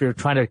bee, if you're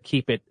trying to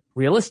keep it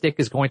realistic,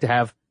 is going to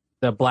have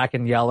the black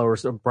and yellow or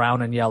sort of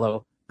brown and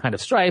yellow kind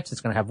of stripes.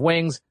 It's going to have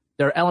wings.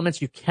 There are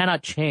elements you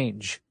cannot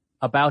change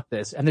about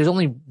this. And there's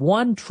only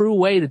one true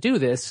way to do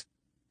this.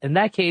 In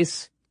that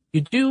case,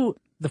 the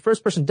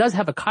first person does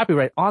have a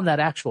copyright on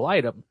that actual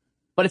item,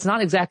 but it's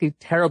not exactly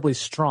terribly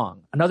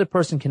strong. Another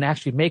person can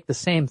actually make the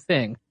same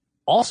thing,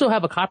 also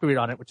have a copyright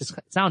on it, which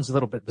sounds a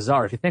little bit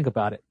bizarre if you think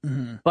about it.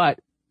 Mm-hmm. But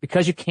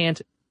because you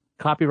can't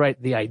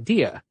copyright the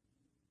idea,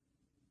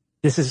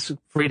 this is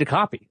free to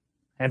copy.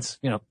 Hence,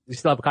 you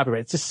still have a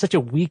copyright. It's just such a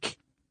weak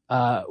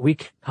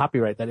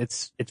copyright that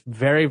it's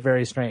very,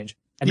 very strange.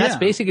 And that's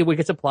basically what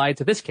gets applied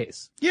to this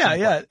case.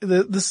 Yeah.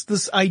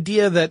 This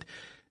idea that,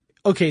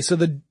 okay, so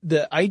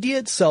the idea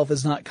itself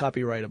is not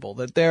copyrightable,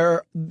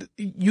 that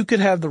you could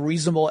have the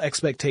reasonable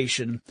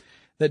expectation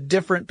that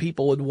different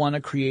people would want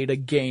to create a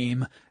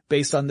game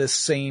based on this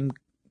same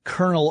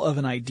kernel of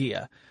an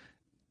idea.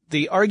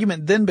 The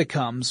argument then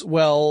becomes,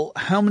 well,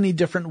 how many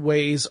different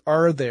ways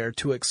are there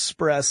to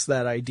express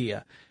that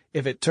idea?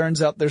 If it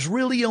turns out there's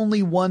really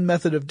only one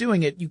method of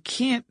doing it, you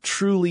can't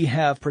truly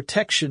have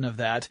protection of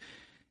that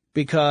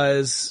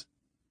because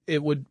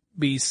it would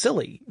be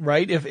silly,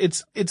 right? If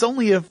it's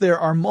only if there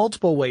are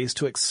multiple ways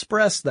to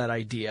express that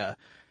idea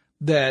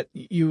that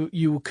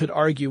you could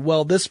argue,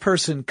 well, this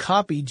person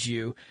copied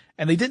you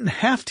and they didn't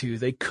have to.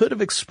 They could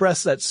have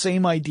expressed that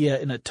same idea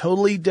in a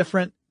totally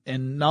different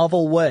and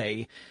novel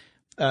way.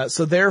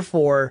 So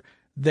therefore,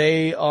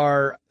 they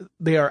are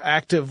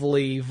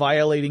actively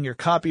violating your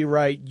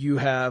copyright. You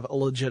have a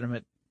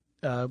legitimate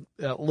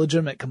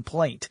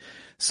complaint.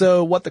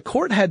 So what the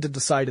court had to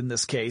decide in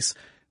this case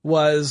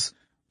was,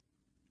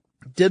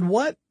 did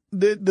what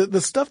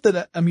the stuff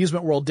that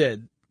Amusement World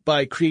did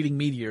by creating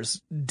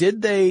meteors,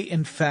 did they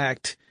in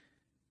fact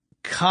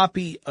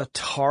copy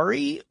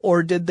Atari,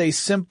 or did they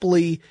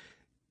simply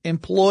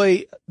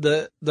employ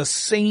the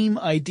same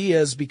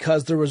ideas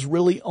because there was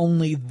really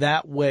only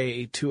that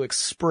way to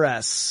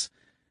express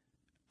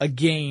a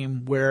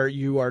game where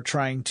you are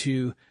trying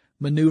to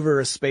maneuver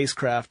a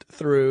spacecraft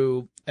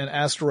through an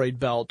asteroid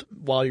belt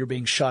while you're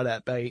being shot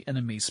at by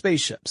enemy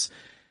spaceships?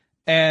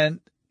 And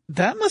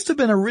that must have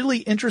been a really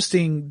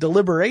interesting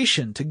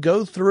deliberation to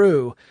go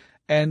through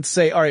and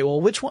say, all right,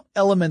 well, which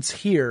elements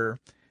here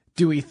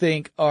do we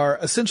think are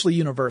essentially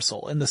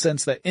universal in the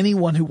sense that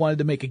anyone who wanted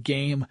to make a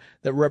game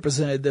that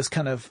represented this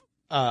kind of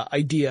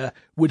idea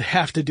would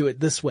have to do it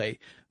this way,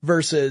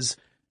 versus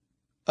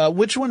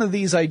which one of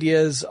these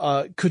ideas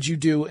could you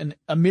do in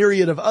a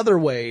myriad of other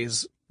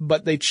ways,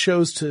 but they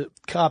chose to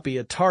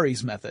copy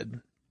Atari's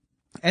method.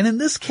 And in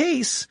this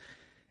case,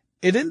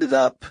 it ended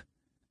up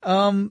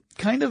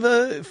kind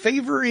of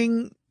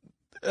favoring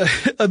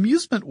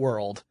Amusement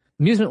World.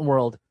 Amusement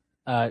World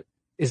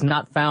is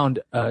not found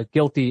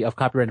guilty of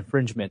copyright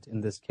infringement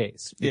in this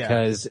case,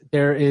 because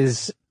there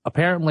is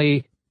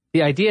apparently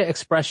the idea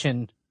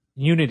expression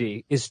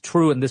unity is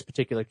true in this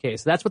particular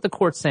case. That's what the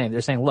court's saying.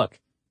 They're saying, look,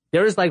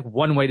 there is like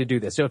one way to do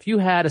this. So if you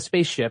had a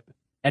spaceship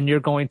and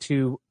you're going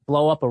to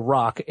blow up a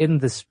rock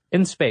in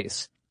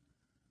space,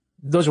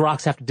 those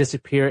rocks have to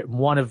disappear in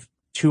one of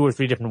 2 or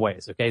 3 different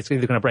ways. Okay. It's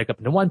either going to break up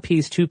into 1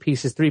 piece, 2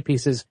 pieces, 3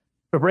 pieces.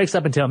 If it breaks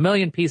up into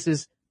 1,000,000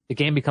 pieces, the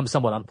game becomes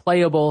somewhat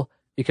unplayable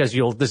because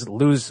you'll just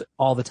lose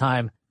all the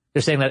time.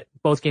 They're saying that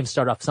both games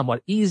start off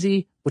somewhat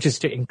easy, which is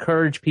to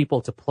encourage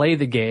people to play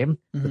the game.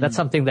 Mm-hmm. But that's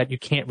something that you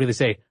can't really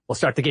say, well,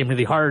 start the game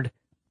really hard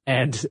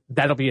and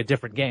that'll be a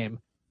different game.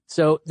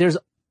 So there's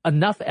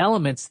enough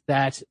elements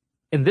that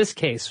in this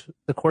case,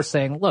 the court's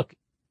saying, look,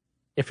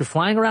 if you're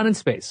flying around in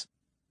space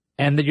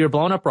and that you're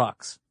blowing up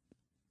rocks,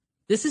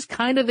 this is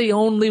kind of the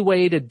only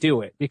way to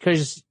do it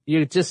because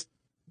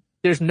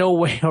there's no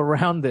way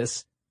around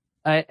this.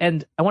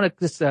 And I want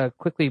to just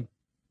quickly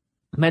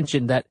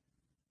mention that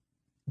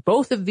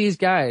both of these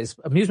guys,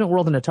 Amusement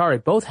World and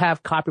Atari, both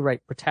have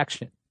copyright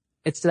protection.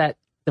 It's that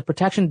the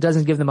protection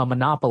doesn't give them a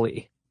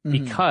monopoly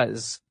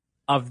because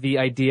of the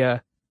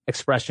idea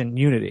expression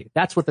unity.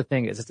 That's what the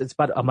thing is. It's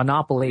about a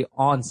monopoly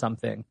on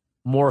something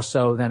more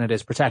so than it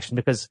is protection,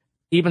 because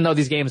even though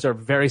these games are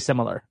very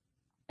similar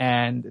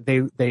and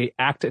they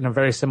act in a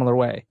very similar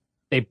way,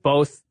 they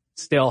both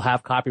still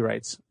have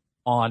copyrights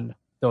on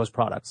those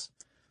products.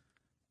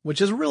 Which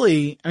is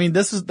really, I mean,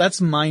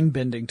 that's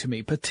mind-bending to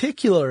me,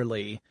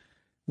 particularly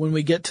when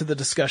we get to the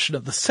discussion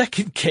of the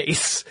second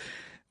case,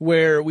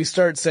 where we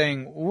start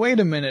saying, wait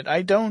a minute,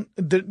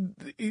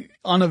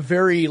 on a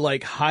very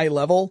like high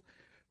level,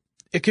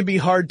 it could be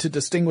hard to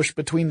distinguish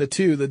between the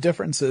two, the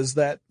differences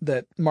that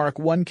mark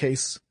one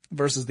case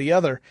versus the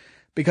other,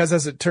 because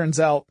as it turns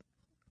out,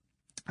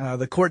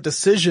 the court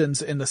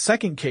decisions in the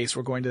second case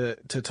we're going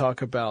to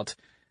talk about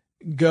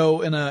go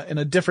in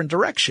a different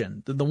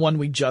direction than the one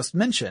we just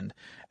mentioned.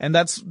 And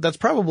that's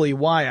probably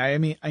why I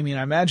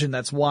imagine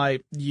that's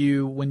why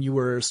when you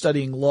were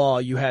studying law,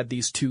 you had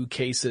these two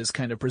cases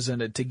kind of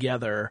presented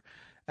together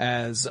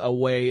as a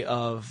way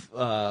of,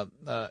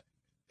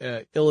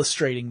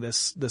 illustrating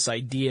this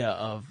idea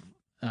of,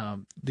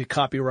 the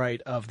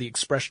copyright of the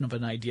expression of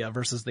an idea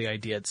versus the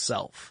idea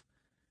itself.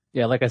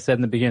 Yeah. Like I said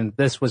in the beginning,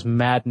 this was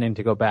maddening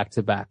to go back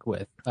to back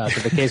with. So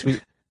the case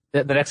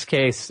the next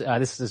case,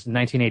 this is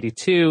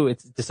 1982.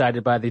 It's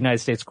decided by the United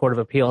States Court of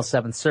Appeals,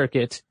 7th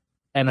Circuit,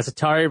 and it's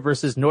Atari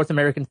versus North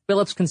American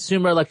Philips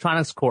Consumer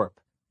Electronics Corp.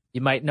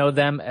 You might know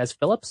them as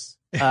Philips.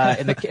 In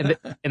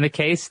the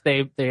case,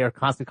 they are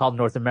constantly called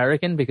North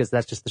American because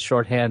that's just the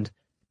shorthand.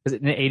 Because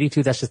in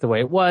 82, that's just the way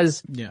it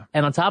was. Yeah.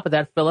 And on top of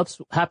that,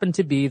 Philips happened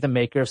to be the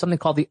maker of something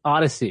called the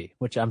Odyssey,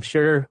 which I'm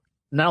sure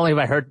not only have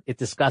I heard it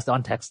discussed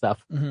on Tech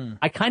Stuff,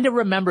 I kind of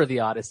remember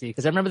the Odyssey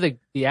because I remember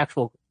the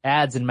actual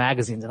ads in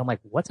magazines, and I'm like,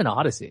 what's an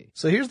Odyssey?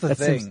 So here's the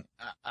thing.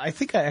 I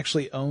think I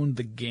actually own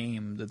the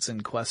game that's in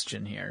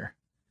question here.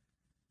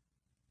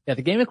 Yeah,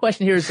 the game in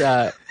question here is,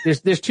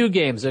 there's 2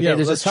 games. Okay, yeah,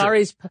 there's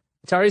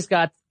Atari's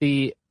got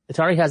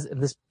Atari has in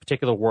this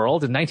particular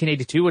world in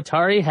 1982,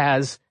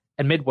 Atari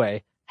and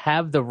Midway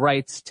have the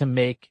rights to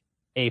make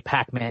a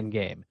Pac-Man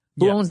game.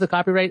 Who owns the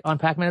copyright on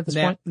Pac-Man at this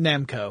point?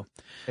 Namco.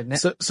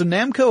 So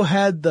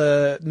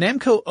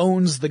Namco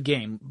owns the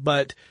game,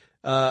 but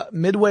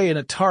Midway and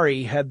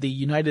Atari had the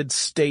United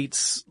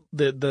States,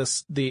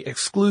 the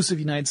exclusive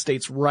United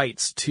States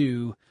rights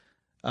to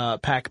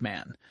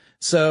Pac-Man.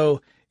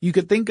 So you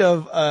could think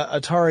of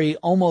Atari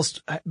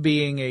almost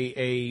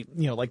being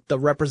like the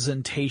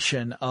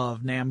representation of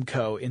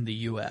Namco in the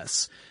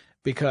U.S.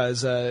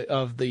 because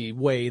of the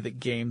way that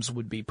games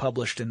would be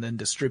published and then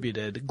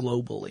distributed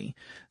globally.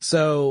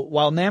 So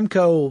while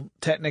Namco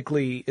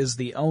technically is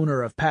the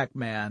owner of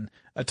Pac-Man,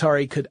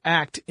 Atari could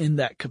act in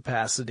that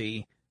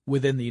capacity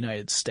within the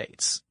United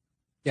States.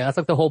 Yeah, that's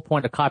like the whole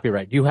point of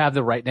copyright. You have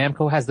the right.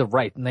 Namco has the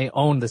right, and they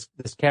own this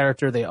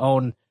character. They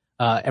own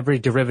every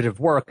derivative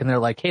work, and they're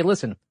like, hey,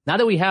 listen, now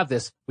that we have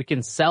this, we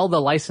can sell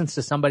the license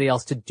to somebody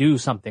else to do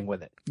something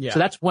with it. Yeah. So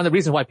that's one of the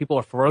reasons why people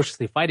are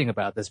ferociously fighting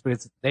about this,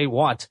 because they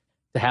want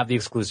to have the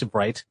exclusive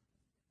right.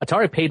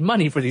 Atari paid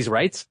money for these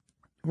rights.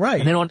 Right.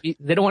 And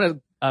they don't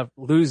want to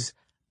lose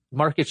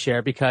market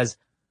share because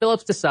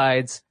Philips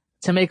decides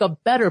to make a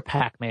better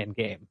Pac-Man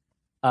game.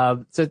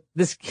 So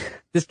this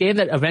game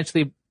that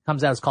eventually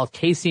comes out is called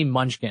KC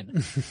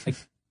Munchkin.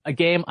 A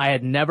game I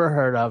had never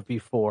heard of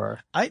before.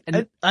 I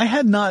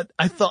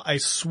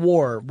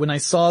swore when I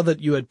saw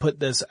that you had put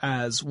this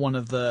as one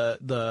of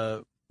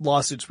the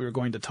lawsuits we were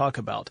going to talk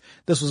about.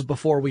 This was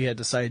before we had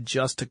decided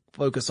just to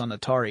focus on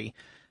Atari.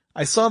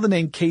 I saw the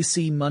name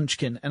KC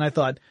Munchkin and I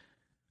thought,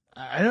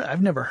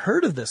 I've never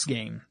heard of this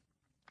game.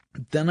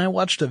 Then I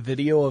watched a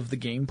video of the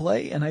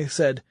gameplay and I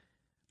said,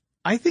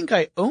 I think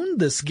I owned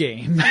this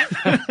game,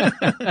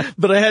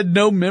 but I had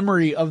no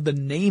memory of the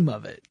name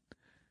of it.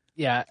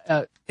 Yeah.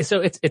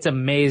 So it's a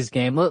maze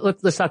game.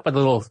 Let's talk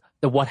about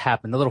the what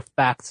happened, the little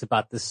facts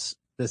about this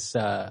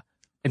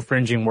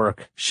infringing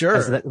work. Sure.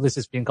 As this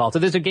is being called. So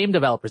there's a game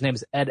developer. His name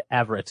is Ed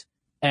Everett,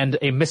 and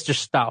a Mr.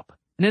 Stop.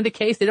 And in the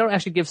case, they don't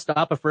actually give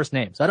Stop a first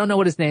name. So I don't know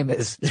what his name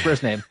is, his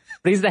first name.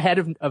 But he's the head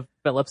of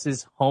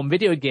Philips' home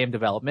video game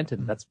development,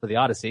 and that's for the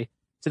Odyssey.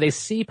 So they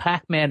see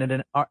Pac-Man in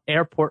an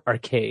airport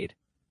arcade,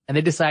 and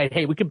they decide,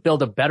 hey, we could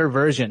build a better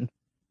version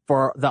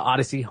for the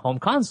Odyssey home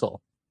console.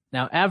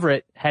 Now,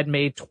 Everett had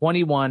made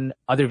 21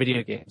 other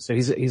video games, so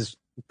he's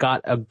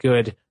got a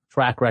good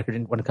track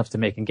record when it comes to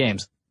making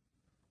games.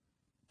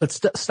 But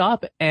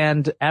Stop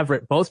and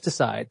Everett both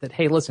decide that,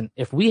 hey, listen,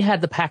 if we had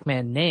the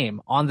Pac-Man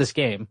name on this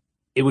game,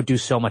 it would do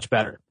so much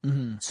better.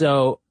 Mm-hmm.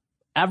 So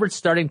Everett's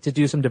starting to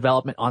do some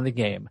development on the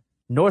game.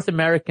 North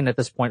American at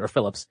this point, or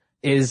Philips,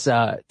 is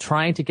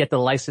trying to get the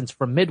license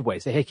from Midway.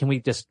 Say, hey, can we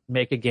just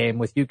make a game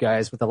with you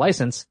guys with a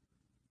license?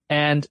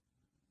 And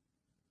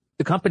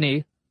the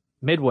company,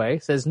 Midway,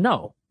 says,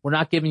 no, we're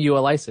not giving you a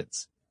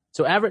license.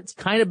 So Everett's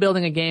kind of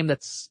building a game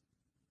that's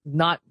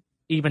not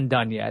even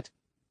done yet.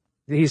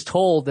 He's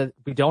told that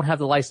we don't have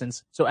the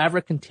license, so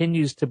Everett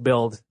continues to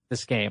build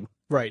this game.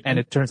 Right. And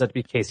it turns out to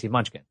be Casey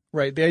Munchkin.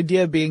 Right. The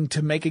idea being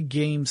to make a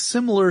game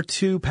similar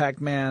to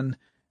Pac-Man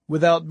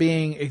without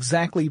being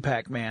exactly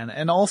Pac-Man.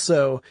 And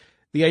also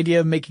the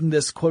idea of making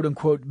this quote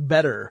unquote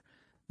better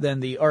than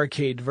the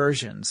arcade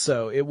version.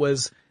 So it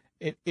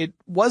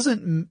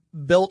wasn't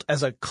built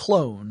as a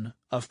clone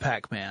of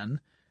Pac-Man,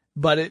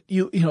 but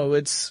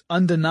it's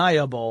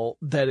undeniable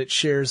that it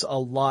shares a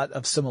lot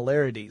of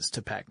similarities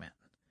to Pac-Man.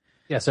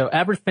 Yeah, so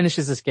Everett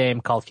finishes this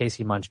game called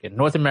Casey Munchkin.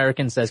 North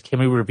American says, can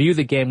we review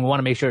the game? We want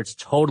to make sure it's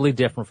totally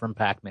different from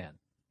Pac-Man.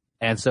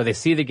 And so they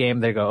see the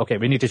game, they go, okay,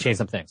 we need to change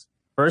some things.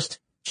 First,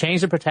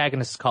 change the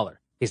protagonist's color.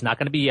 He's not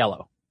going to be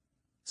yellow.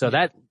 So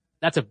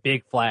that's a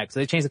big flag. So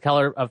they changed the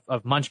color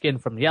of Munchkin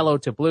from yellow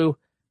to blue.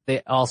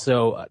 They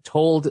also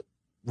told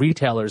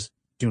retailers,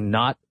 do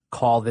not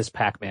call this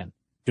Pac-Man.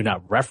 Do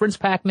not reference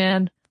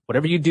Pac-Man.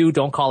 Whatever you do,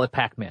 don't call it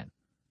Pac-Man.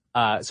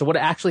 So what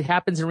actually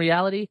happens in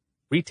reality,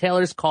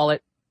 retailers call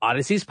it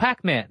Odyssey's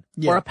Pac-Man,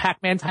 or a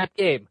Pac-Man type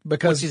game.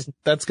 Because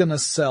that's going to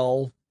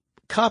sell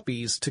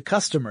copies to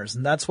customers,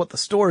 and that's what the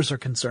stores are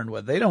concerned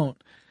with. The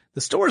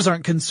stores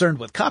aren't concerned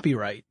with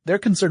copyright. They're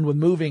concerned with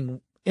moving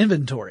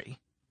inventory.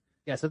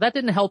 Yeah, so that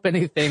didn't help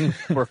anything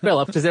for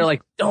Philips, because they're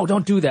like, no,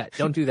 don't do that.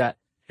 Don't do that.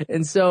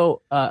 And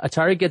so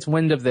Atari gets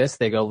wind of this.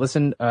 They go,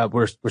 listen,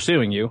 we're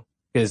suing you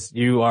because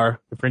you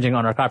are infringing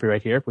on our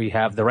copyright here. We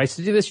have the rights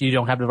to do this. You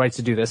don't have the rights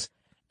to do this.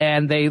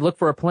 And they look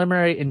for a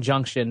preliminary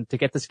injunction to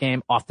get this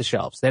game off the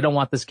shelves. They don't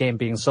want this game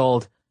being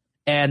sold.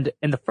 And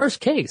in the first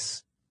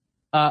case,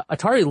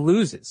 Atari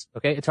loses.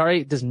 Okay,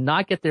 Atari does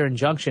not get their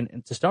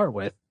injunction to start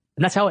with,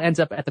 and that's how it ends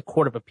up at the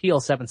Court of Appeal,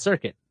 Seventh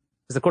Circuit,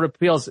 because the Court of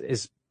Appeals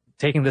is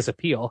taking this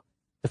appeal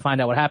to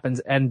find out what happens,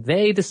 and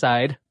they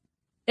decide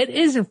it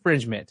is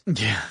infringement.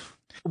 Yeah,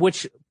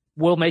 which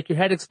will make your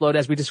head explode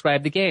as we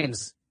describe the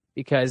games,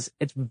 because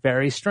it's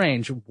very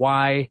strange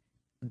why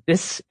in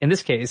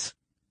this case.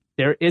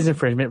 There is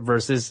infringement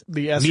versus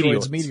the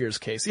Asteroids Meteors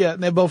case. Yeah.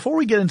 Now, before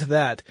we get into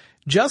that,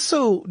 just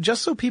so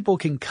people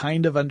can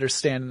kind of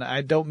understand, and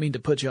I don't mean to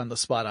put you on the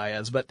spot,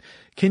 Ayaz, but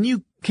can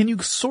you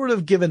sort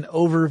of give an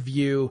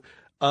overview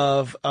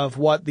of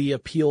what the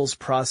appeals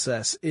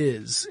process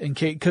is?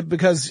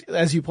 Because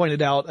as you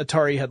pointed out,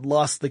 Atari had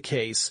lost the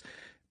case,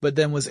 but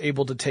then was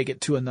able to take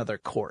it to another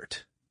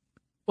court.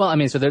 Well, I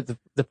mean, so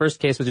the first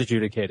case was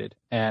adjudicated,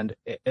 and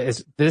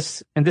in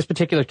this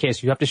particular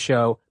case, you have to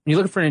show, when you're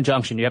looking for an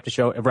injunction, you have to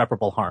show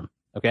irreparable harm,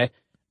 okay?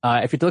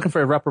 If you're looking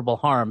for irreparable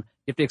harm,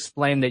 you have to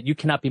explain that you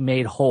cannot be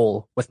made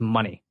whole with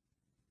money,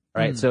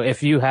 right? So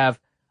if you have,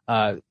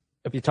 if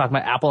you're talking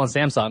about Apple and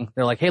Samsung,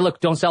 they're like, hey, look,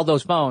 don't sell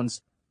those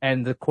phones,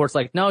 and the court's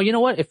like, no, you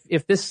know what?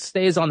 If this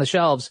stays on the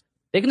shelves,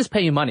 they can just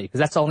pay you money, because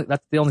that's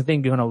the only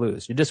thing you're going to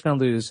lose. You're just going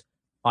to lose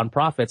on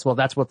profits. Well,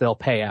 that's what they'll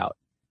pay out.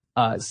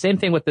 Same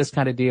thing with this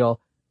kind of deal.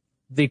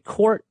 The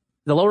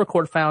lower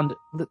court found,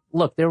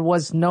 look, there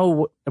was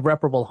no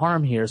irreparable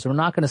harm here, so we're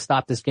not going to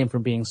stop this game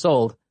from being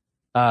sold.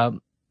 Then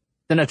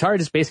Atari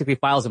just basically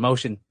files a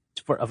motion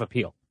of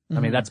appeal. Mm-hmm. I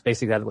mean, that's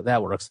basically how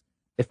that works.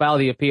 They file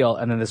the appeal,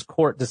 and then this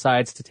court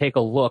decides to take a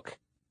look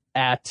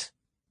at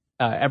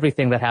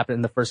everything that happened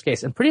in the first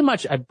case. And pretty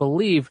much, I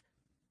believe,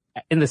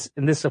 in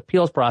this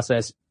appeals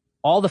process,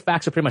 all the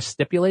facts are pretty much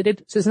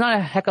stipulated. So there's not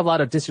a heck of a lot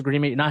of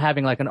disagreement. You're not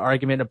having like an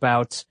argument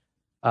about,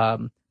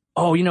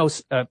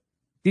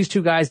 these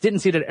two guys didn't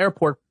see it at an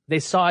airport. They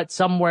saw it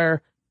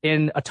somewhere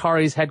in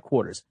Atari's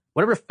headquarters.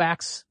 Whatever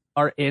facts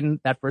are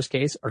in that first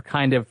case are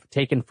kind of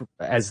taken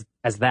as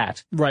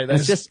that. Right.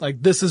 That's just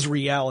like, this is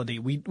reality.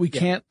 We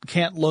can't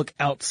look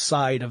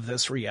outside of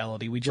this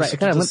reality. We just have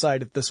to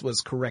decide if this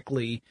was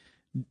correctly,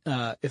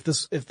 if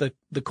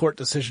the court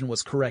decision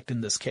was correct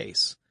in this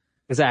case.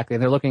 Exactly.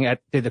 And they're looking at,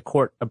 did the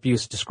court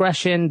abuse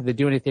discretion? Did they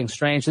do anything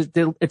strange?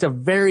 It's a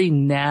very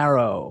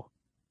narrow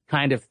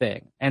kind of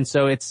thing. And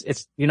so it's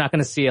you're not going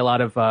to see a lot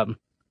of,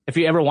 if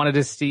you ever wanted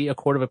to see a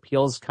court of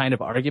appeals kind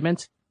of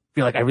argument,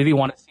 feel like, I really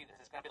want to see this.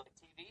 It's going to be like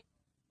TV.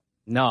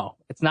 No,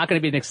 it's not going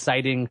to be an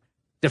exciting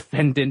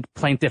defendant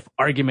plaintiff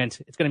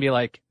argument. It's going to be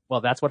like,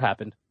 well, that's what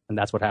happened, and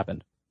that's what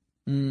happened.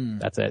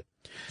 That's it.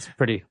 It's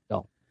pretty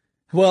dull.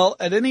 Well,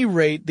 at any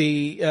rate,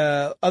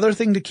 the other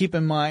thing to keep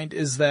in mind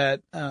is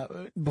that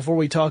before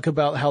we talk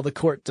about how the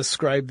court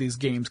described these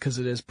games, because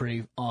it is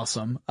pretty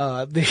awesome,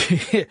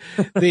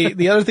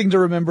 the other thing to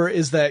remember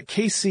is that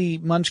K.C.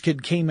 Munchkin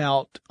came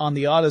out on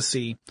the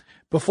Odyssey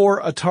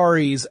before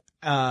Atari's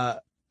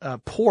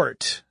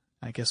port.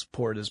 I guess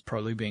port is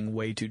probably being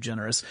way too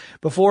generous.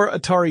 Before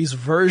Atari's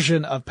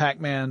version of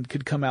Pac-Man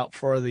could come out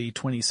for the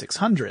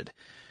 2600.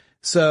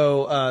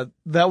 So,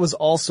 that was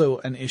also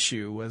an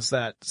issue, was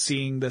that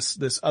seeing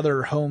this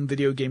other home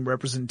video game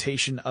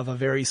representation of a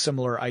very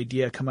similar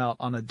idea come out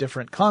on a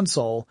different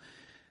console,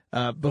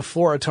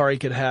 before Atari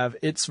could have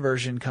its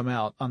version come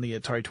out on the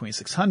Atari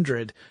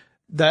 2600.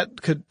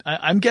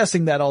 I'm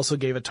guessing that also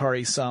gave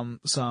Atari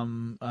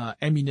some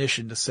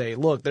ammunition to say,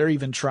 look, they're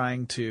even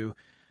trying to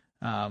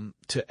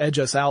edge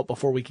us out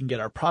before we can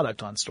get our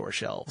product on store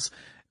shelves.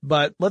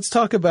 But let's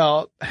talk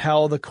about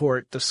how the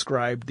court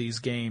described these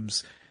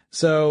games.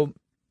 So,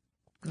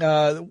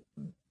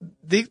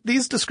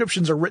 these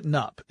descriptions are written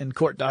up in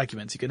court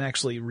documents. You can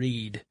actually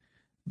read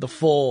the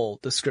full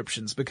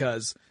descriptions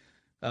because,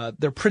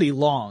 they're pretty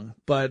long,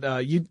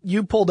 but,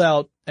 you pulled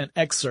out an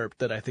excerpt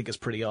that I think is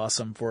pretty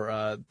awesome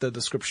for, the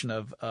description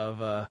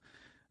of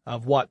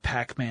what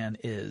Pac-Man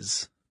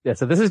is. Yeah.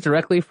 So this is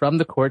directly from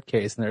the court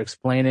case, and they're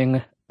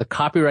explaining the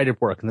copyrighted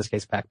work, in this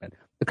case, Pac-Man.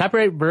 The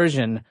copyright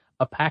version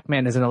of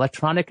Pac-Man is an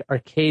electronic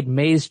arcade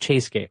maze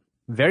chase game.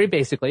 Very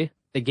basically,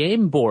 the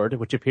game board,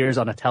 which appears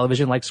on a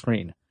television-like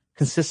screen,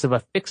 consists of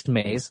a fixed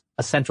maze,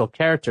 a central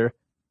character,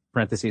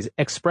 parentheses,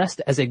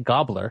 expressed as a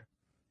gobbler,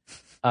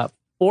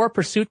 4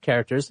 pursuit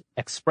characters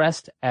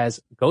expressed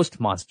as ghost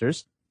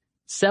monsters,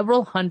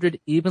 several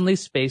hundred evenly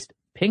spaced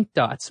pink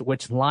dots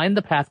which line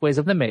the pathways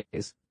of the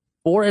maze,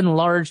 4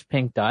 enlarged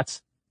pink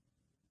dots,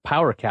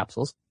 power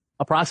capsules,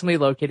 approximately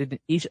located in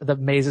each of the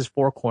maze's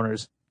 4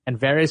 corners, and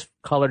various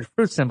colored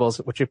fruit symbols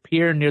which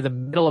appear near the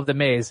middle of the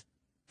maze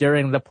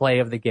during the play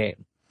of the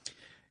game.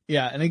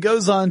 Yeah, and it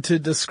goes on to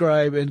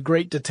describe in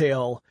great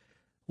detail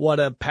what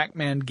a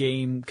Pac-Man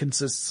game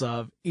consists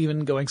of,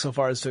 even going so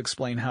far as to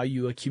explain how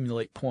you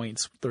accumulate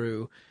points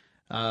through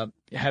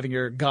having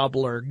your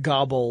gobbler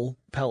gobble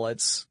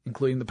pellets,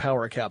 including the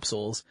power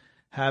capsules,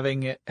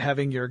 having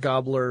your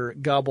gobbler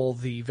gobble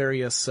the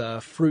various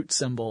fruit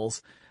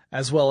symbols,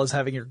 as well as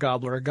having your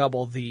gobbler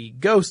gobble the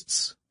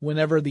ghosts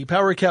whenever the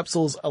power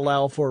capsules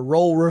allow for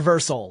role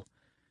reversal.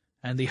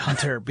 And the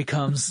hunter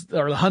becomes,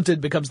 or the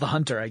hunted becomes the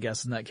hunter, I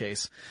guess, in that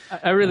case.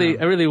 I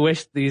really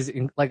wish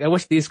I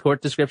wish these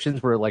court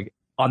descriptions were like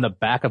on the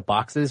back of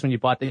boxes when you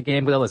bought the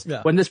game.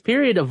 When this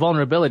period of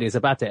vulnerability is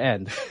about to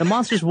end, the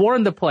monsters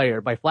warn the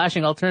player by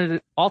flashing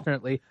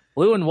alternately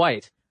blue and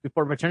white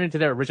before returning to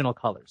their original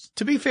colors.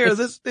 To be fair,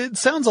 it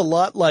sounds a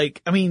lot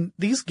like,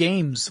 these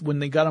games, when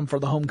they got them for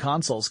the home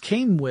consoles,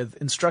 came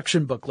with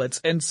instruction booklets,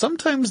 and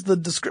sometimes the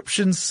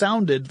descriptions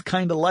sounded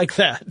kind of like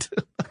that.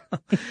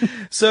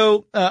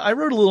 So, I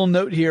wrote a little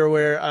note here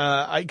where,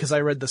 cause I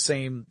read the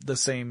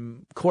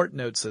same court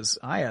notes as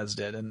Ayaz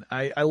did, and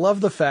I love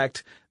the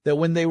fact that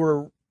when they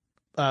were,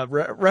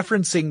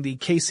 referencing the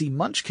K.C.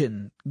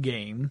 Munchkin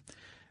game,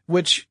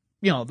 which,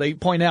 they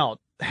point out,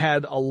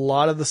 had a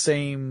lot of the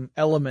same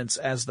elements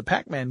as the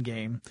Pac-Man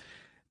game.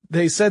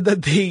 They said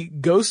that the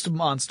ghost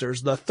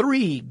monsters, the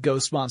 3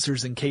 ghost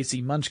monsters in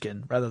K.C.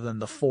 Munchkin, rather than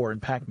the 4 in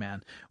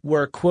Pac-Man,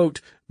 were, quote,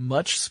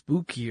 much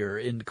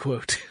spookier, end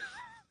quote.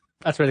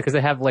 That's right, because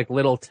they have like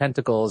little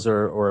tentacles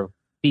or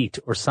feet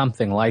or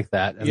something like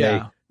that.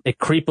 And they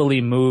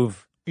creepily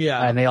move.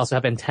 Yeah. And they also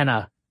have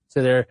antenna.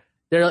 So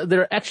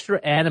they're extra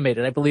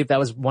animated. I believe that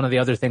was one of the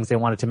other things they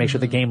wanted to make sure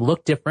the game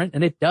looked different,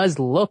 and it does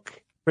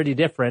look pretty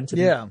different.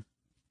 Yeah.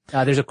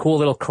 There's a cool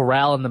little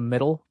corral in the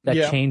middle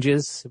that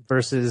changes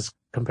versus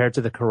compared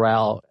to the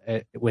corral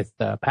with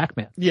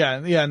Pac-Man. Yeah.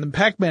 And the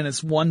Pac-Man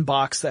is one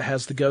box that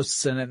has the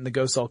ghosts in it, and the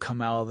ghosts all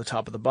come out of the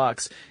top of the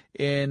box.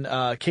 In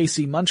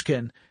K.C.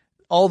 Munchkin,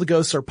 all the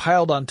ghosts are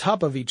piled on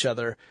top of each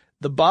other.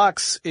 The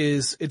box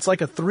it's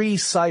like a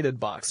 3-sided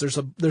box.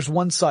 There's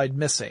one side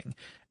missing,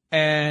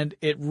 and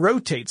it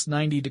rotates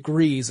 90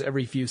 degrees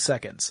every few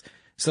seconds.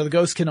 So the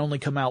ghost can only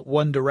come out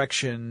one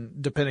direction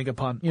depending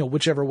upon,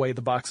 whichever way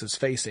the box is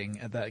facing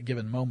at that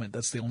given moment.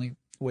 That's the only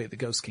way the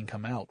ghost can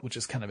come out, which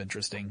is kind of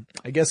interesting.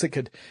 I guess it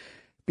could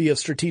be a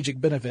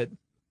strategic benefit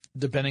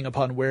depending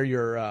upon where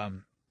your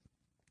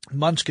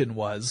Munchkin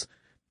was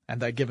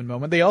at that given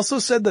moment. They also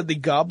said that the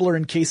Gobbler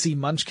in K.C.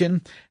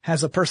 Munchkin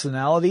has a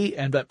personality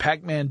and that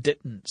Pac-Man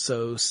didn't.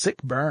 So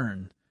sick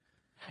burn.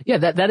 Yeah,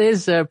 that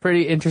is a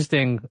pretty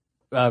interesting,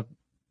 what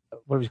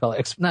do we call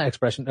it? Not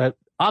expression,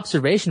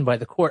 observation by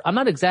the court. I'm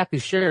not exactly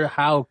sure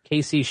how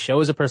K.C.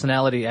 shows a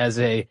personality as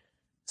a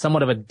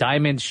somewhat of a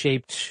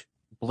diamond-shaped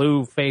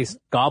blue-faced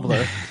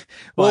gobbler.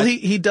 Well,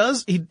 he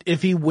does.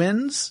 If he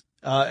wins,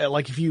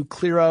 like if you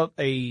clear out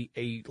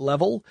a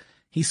level,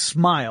 he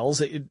smiles.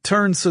 It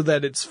turns so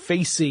that it's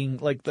facing,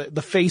 like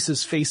the face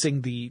is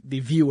facing the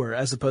viewer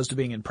as opposed to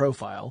being in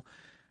profile.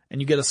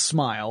 and you get a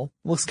smile.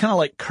 It looks kind of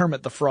like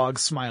Kermit the Frog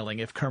smiling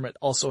if Kermit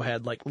also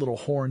had like little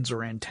horns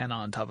or antenna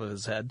on top of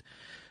his head.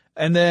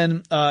 And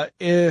then,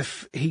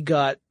 if he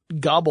got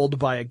gobbled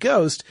by a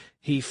ghost,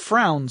 he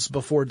frowns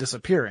before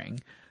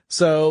disappearing.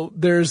 So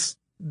there's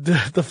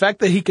the fact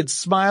that he could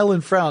smile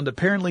and frown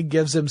apparently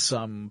gives him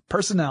some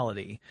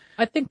personality.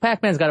 I think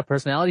Pac-Man's got a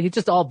personality. He's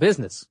just all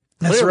business.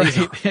 That's Clearly.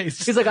 right.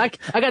 He's like,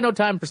 I got no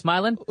time for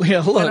smiling.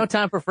 Yeah, look, I got no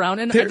time for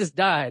frowning. I just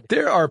died.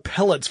 There are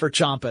pellets for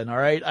chomping. All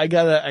right. I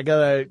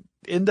gotta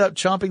end up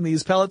chomping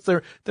these pellets.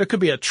 There could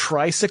be a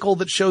tricycle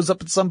that shows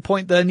up at some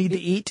point that I need to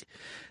eat.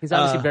 He's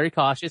obviously very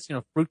cautious.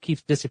 Fruit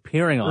keeps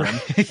disappearing on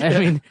him. Yeah. I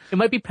mean, it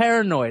might be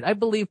paranoid. I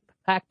believe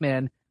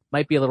Pac-Man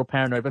might be a little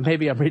paranoid, but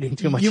maybe I'm reading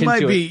too much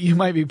into it. You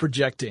might be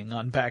projecting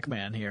on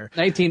Pac-Man here.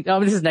 This is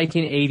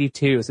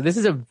 1982. So this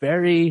is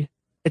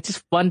it's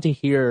just fun to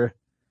hear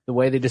the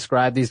way they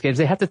describe these games.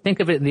 They have to think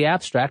of it in the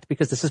abstract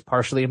because this is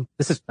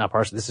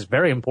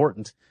very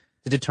important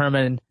to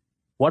determine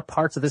what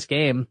parts of this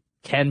game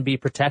can be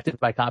protected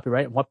by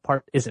copyright and what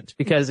part isn't.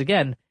 Because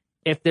again,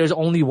 if there's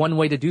only one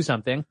way to do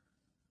something,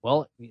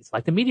 well, it's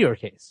like the Meteor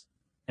case.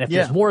 And if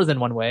there's more than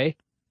one way,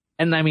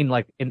 and I mean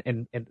like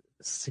in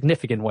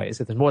significant ways,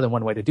 if there's more than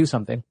one way to do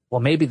something, well,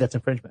 maybe that's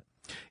infringement.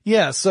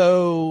 Yeah,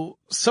 so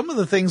some of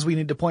the things we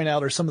need to point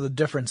out are some of the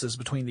differences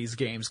between these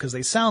games because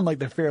they sound like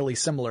they're fairly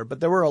similar, but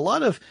there were a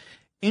lot of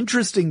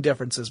interesting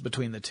differences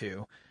between the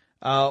two.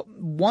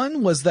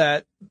 One was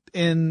that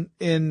in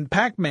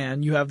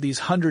Pac-Man, you have these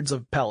hundreds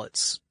of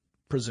pellets,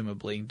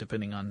 presumably,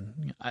 depending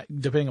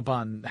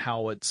upon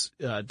how it's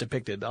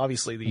depicted.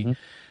 Obviously, the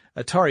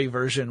Atari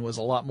version was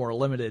a lot more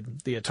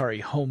limited. The Atari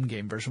home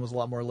game version was a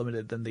lot more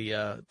limited than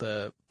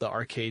the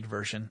arcade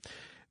version.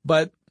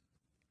 But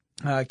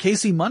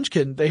Casey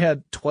Munchkin, they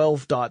had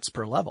 12 dots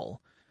per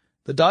level.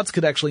 The dots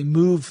could actually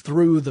move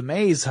through the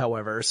maze,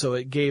 however, so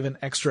it gave an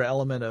extra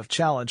element of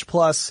challenge.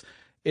 Plus,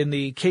 in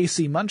the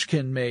Casey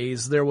Munchkin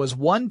maze, there was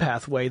one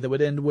pathway that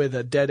would end with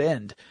a dead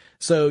end.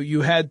 So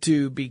you had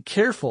to be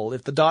careful.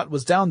 If the dot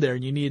was down there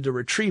and you needed to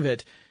retrieve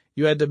it,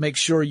 you had to make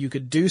sure you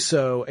could do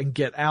so and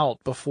get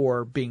out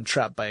before being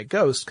trapped by a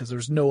ghost because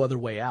there's no other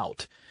way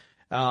out.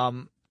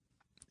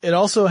 It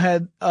also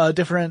had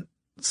different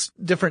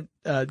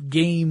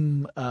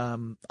game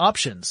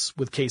options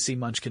with Casey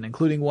Munchkin,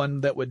 including one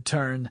that would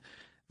turn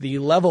the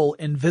level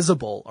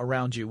invisible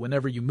around you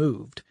whenever you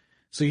moved.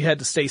 So you had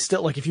to stay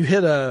still. Like if you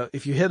hit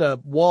a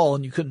wall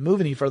and you couldn't move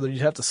any further,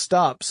 you'd have to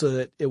stop so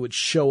that it would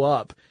show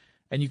up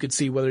and you could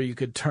see whether you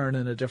could turn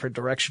in a different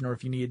direction or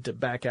if you needed to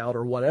back out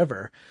or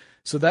whatever.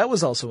 So that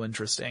was also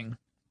interesting.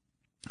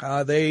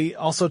 They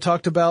also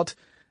talked about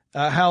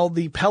how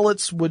the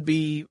pellets would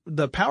be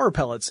the power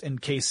pellets in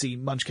Casey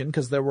Munchkin,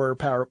 because there were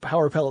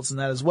power pellets in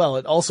that as well.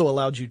 It also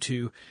allowed you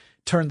to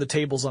turn the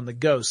tables on the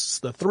ghosts,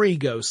 the 3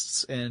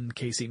 ghosts in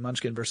Casey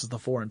Munchkin versus the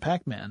 4 in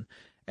Pac-Man,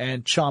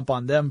 and chomp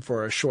on them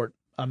for a short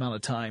amount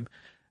of time.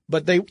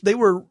 But they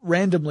were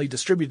randomly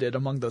distributed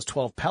among those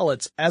 12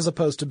 pellets as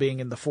opposed to being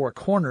in the 4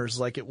 corners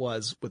like it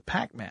was with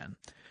Pac-Man.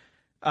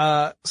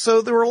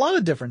 So there were a lot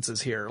of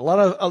differences here.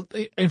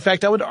 In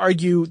fact, I would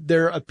argue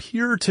there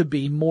appear to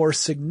be more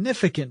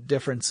significant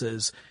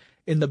differences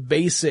in the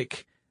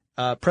basic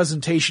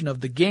presentation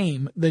of the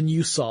game than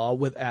you saw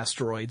with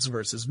Asteroids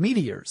versus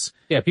Meteors.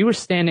 Yeah, if you were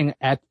standing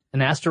at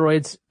an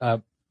Asteroids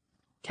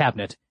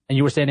cabinet and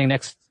you were standing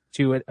next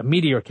to a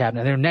Meteor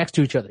cabinet, and they're next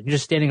to each other, you're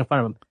just standing in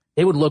front of them,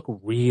 they would look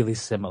really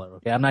similar.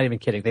 Okay, I'm not even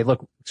kidding. They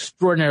look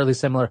extraordinarily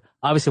similar.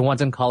 Obviously,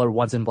 one's in color,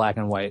 one's in black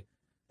and white.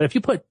 But if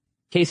you put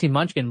Casey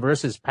Munchkin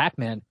versus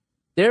Pac-Man,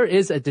 there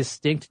is a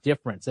distinct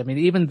difference. I mean,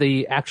 even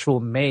the actual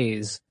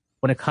maze,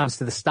 when it comes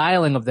to the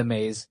styling of the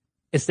maze,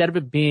 instead of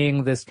it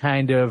being this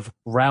kind of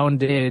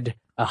rounded,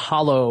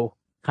 hollow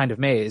kind of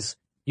maze,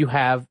 you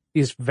have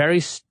these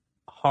very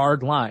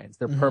hard lines.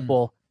 They're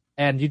purple,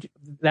 and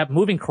that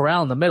moving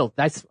corral in the middle,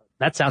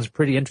 that sounds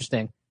pretty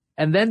interesting.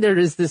 And then there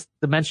is this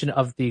dimension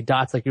of the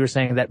dots, like you were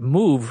saying, that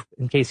move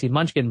in Casey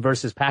Munchkin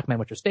versus Pac-Man,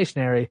 which are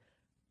stationary.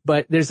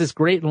 But there's this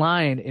great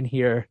line in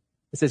here.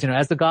 It says,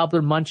 as the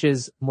gobbler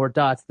munches more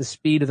dots, the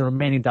speed of the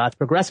remaining dots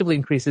progressively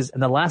increases,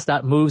 and the last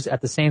dot moves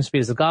at the same speed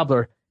as the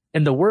gobbler.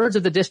 In the words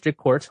of the district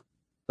court,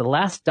 the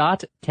last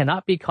dot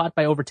cannot be caught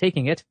by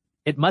overtaking it.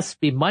 It must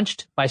be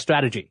munched by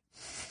strategy.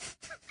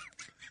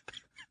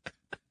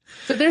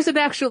 So there's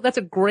that's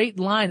a great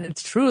line.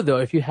 It's true though.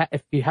 If you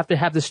have to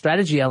have the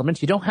strategy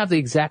element, you don't have the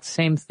exact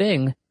same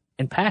thing.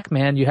 In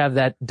Pac-Man, you have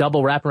that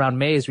double wraparound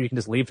maze where you can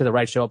just leave to the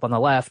right, show up on the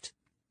left.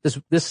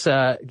 This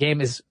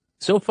game is,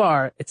 so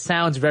far, it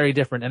sounds very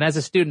different. And as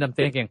a student, I'm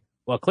thinking,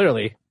 well,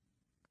 clearly,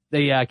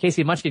 the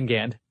Casey Munchkin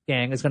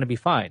gang is going to be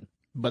fine.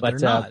 But they're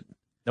not.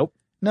 Nope.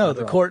 No,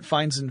 the court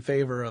finds in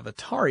favor of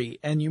Atari.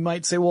 And you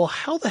might say, well,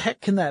 how the heck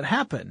can that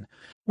happen?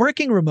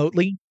 Working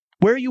remotely,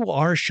 where you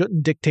are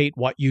shouldn't dictate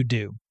what you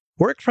do.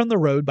 Work from the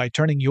road by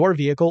turning your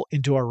vehicle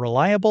into a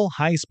reliable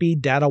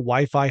high-speed data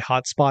Wi-Fi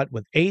hotspot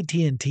with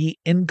AT&T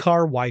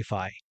in-car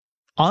Wi-Fi.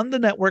 On the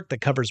network that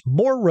covers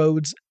more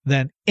roads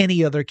than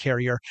any other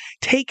carrier,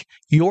 take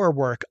your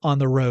work on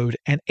the road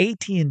and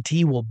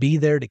AT&T will be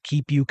there to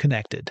keep you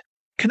connected.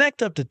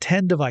 Connect up to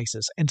 10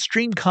 devices and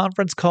stream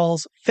conference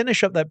calls,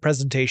 finish up that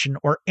presentation,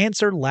 or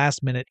answer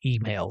last-minute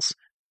emails.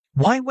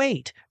 Why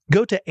wait?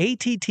 Go to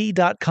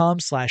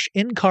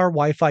att.com/in-car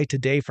Wi-Fi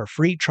today for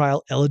free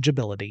trial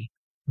eligibility.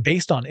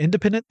 Based on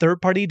independent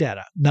third-party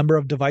data, number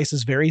of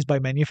devices varies by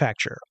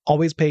manufacturer.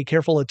 Always pay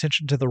careful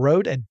attention to the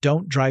road and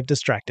don't drive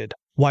distracted.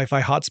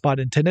 Wi-Fi hotspot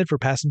intended for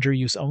passenger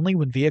use only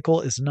when vehicle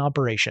is in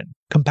operation.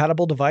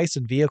 Compatible device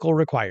and vehicle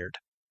required.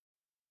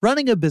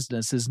 Running a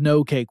business is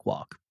no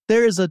cakewalk.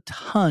 There is a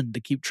ton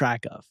to keep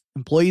track of.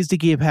 Employees to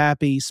keep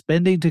happy,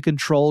 spending to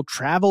control,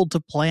 travel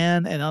to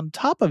plan, and on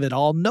top of it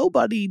all,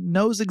 nobody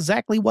knows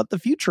exactly what the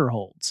future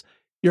holds.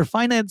 Your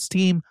finance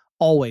team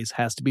always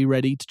has to be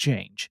ready to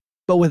change.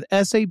 But with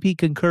SAP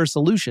Concur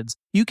Solutions,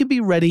 you can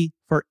be ready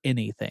for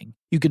anything.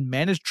 You can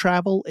manage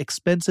travel,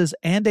 expenses,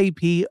 and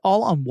AP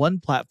all on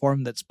one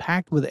platform that's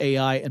packed with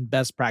AI and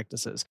best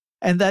practices,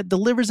 and that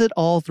delivers it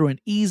all through an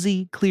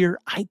easy, clear,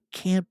 I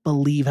can't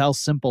believe how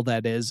simple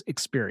that is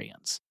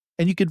experience.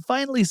 And you can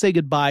finally say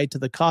goodbye to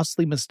the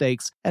costly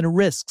mistakes and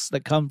risks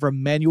that come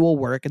from manual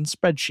work and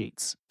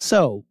spreadsheets.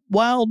 So,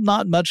 while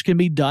not much can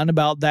be done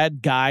about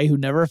that guy who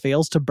never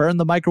fails to burn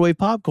the microwave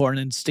popcorn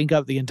and stink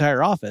up the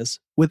entire office,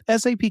 with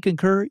SAP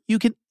Concur, you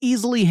can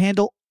easily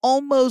handle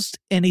almost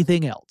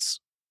anything else.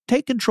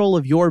 Take control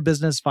of your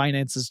business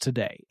finances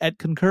today at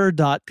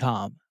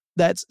concur.com.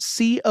 That's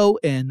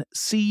CONCUR.com.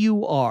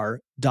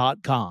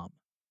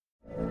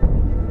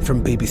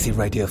 From BBC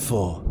Radio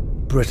 4,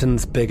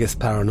 Britain's biggest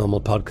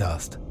paranormal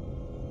podcast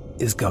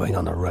is going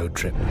on a road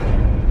trip.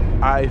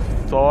 I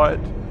thought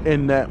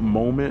in that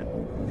moment,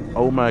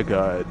 oh my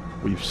God,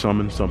 we've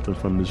summoned something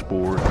from this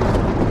board.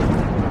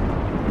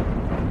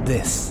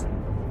 This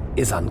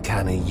is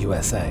Uncanny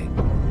USA.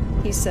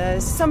 He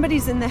says,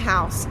 somebody's in the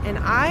house, and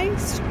I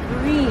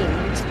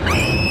screamed.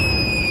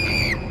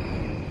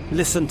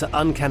 Listen to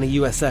Uncanny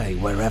USA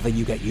wherever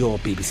you get your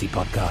BBC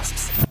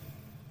podcasts,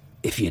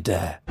 if you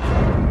dare.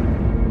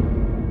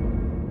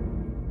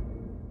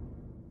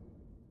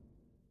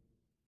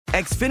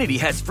 Xfinity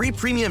has free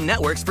premium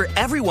networks for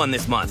everyone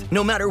this month,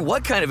 no matter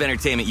what kind of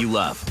entertainment you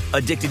love.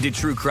 Addicted to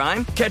true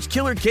crime? Catch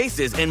killer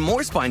cases and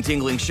more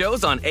spine-tingling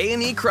shows on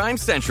A&E Crime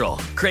Central.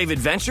 Crave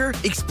adventure?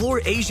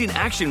 Explore Asian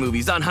action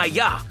movies on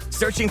Hi-YAH.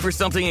 Searching for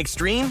something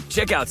extreme?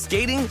 Check out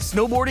skating,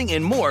 snowboarding,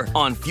 and more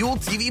on Fuel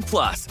TV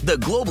Plus, the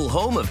global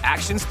home of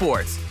action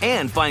sports.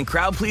 And find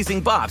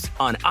crowd-pleasing bops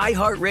on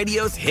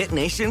iHeartRadio's Hit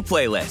Nation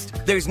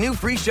playlist. There's new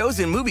free shows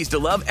and movies to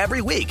love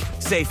every week.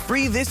 Say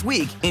free this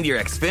week in your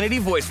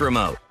Xfinity voice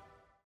remote.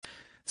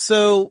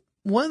 So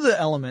one of the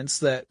elements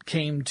that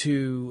came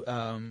to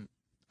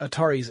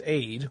Atari's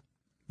aid,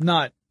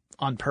 not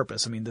on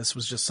purpose, I mean, this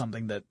was just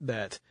something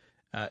that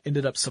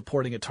ended up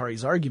supporting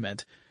Atari's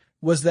argument,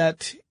 was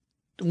that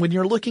when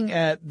you're looking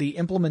at the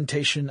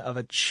implementation of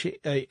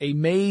a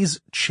maze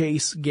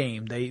chase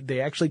game, they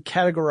actually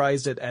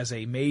categorized it as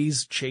a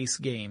maze chase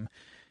game.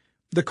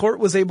 The court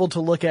was able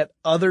to look at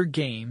other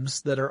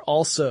games that are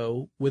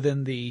also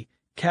within the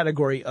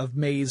category of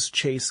maze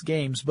chase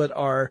games, but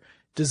are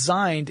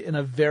designed in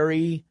a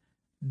very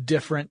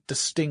different,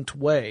 distinct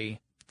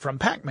way from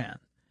Pac-Man.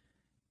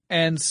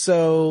 And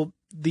so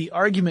the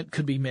argument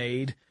could be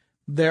made,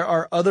 there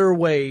are other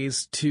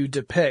ways to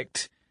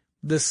depict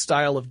this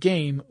style of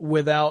game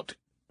without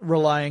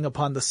relying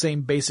upon the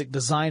same basic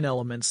design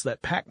elements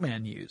that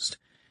Pac-Man used.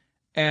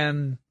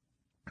 And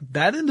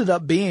that ended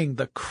up being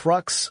the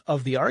crux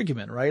of the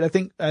argument, right? I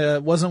think,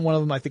 wasn't one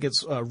of them, I think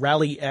it's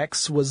Rally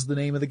X was the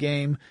name of the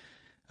game.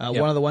 Yep.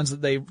 One of the ones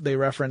that they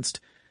referenced.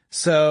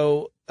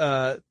 So,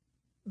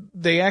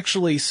 they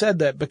actually said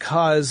that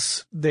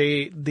because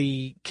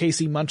the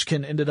Casey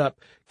Munchkin ended up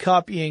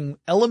copying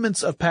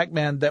elements of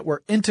Pac-Man that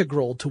were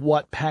integral to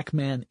what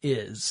Pac-Man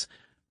is.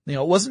 You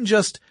know, it wasn't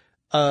just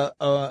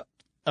a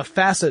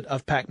facet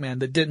of Pac-Man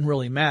that didn't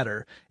really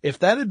matter. If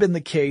that had been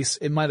the case,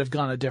 it might have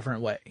gone a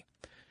different way.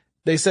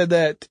 They said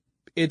that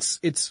it's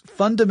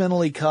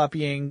fundamentally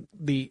copying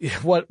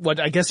what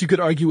I guess you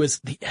could argue is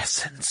the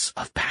essence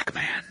of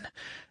Pac-Man.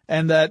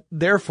 And that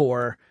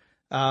therefore,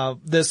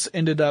 this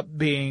ended up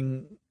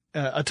being,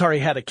 Atari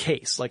had a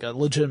case, like a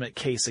legitimate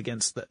case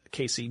against the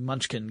Casey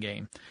Munchkin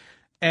game.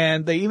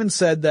 And they even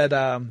said that,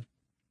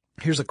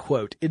 here's a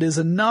quote, "It is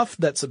enough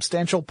that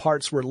substantial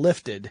parts were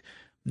lifted.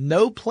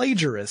 No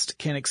plagiarist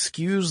can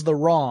excuse the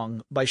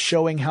wrong by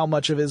showing how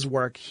much of his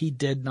work he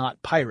did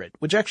not pirate,"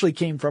 which actually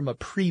came from a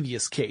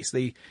previous case.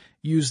 They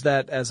used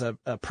that as a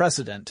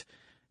precedent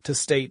to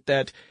state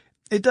that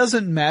it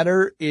doesn't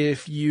matter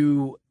if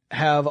you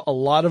have a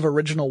lot of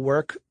original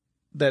work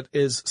that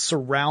is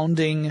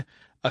surrounding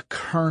a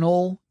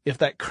kernel, if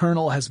that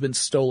kernel has been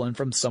stolen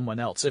from someone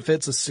else, if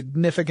it's a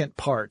significant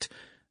part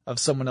of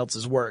someone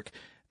else's work.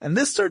 And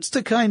this starts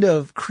to kind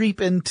of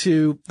creep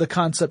into the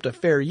concept of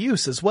fair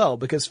use as well,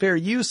 because fair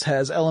use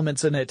has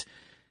elements in it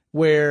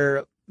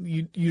where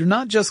you're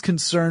not just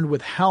concerned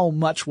with how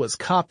much was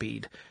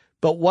copied,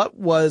 but what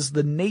was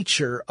the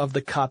nature of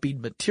the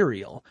copied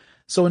material.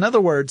 So in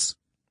other words,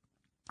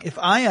 if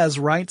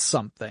Iyaz writes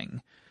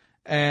something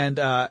And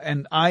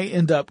I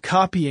end up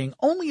copying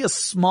only a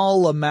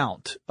small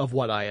amount of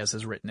what Ayaz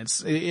has written.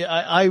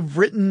 I've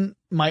written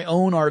my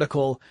own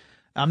article.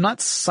 I'm not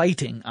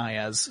citing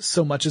Ayaz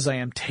so much as I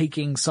am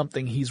taking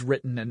something he's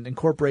written and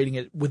incorporating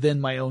it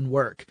within my own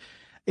work.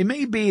 It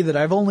may be that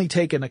I've only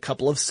taken a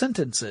couple of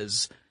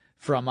sentences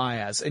from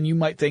Ayaz, and you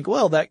might think,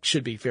 well, that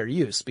should be fair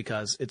use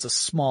because it's a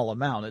small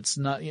amount. It's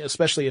not,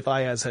 especially if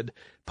Ayaz had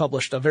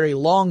published a very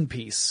long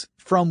piece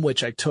from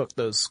which I took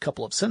those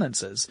couple of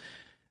sentences.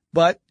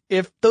 But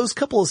if those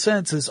couple of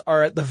sentences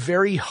are at the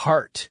very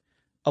heart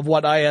of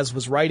what Ayaz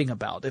was writing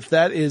about, if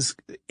that is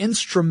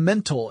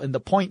instrumental in the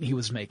point he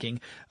was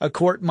making, a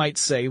court might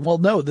say, well,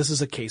 no, this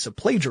is a case of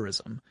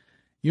plagiarism.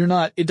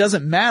 It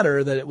doesn't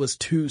matter that it was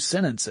 2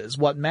 sentences.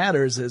 What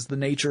matters is the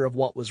nature of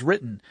what was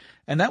written.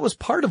 And that was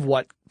part of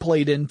what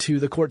played into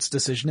the court's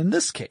decision in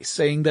this case,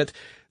 saying that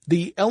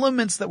the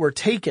elements that were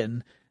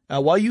taken,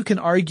 while you can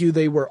argue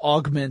they were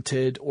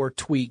augmented or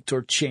tweaked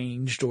or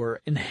changed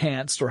or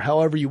enhanced or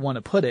however you want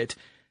to put it,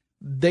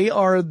 they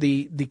are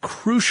the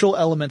crucial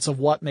elements of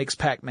what makes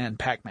Pac-Man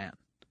Pac-Man.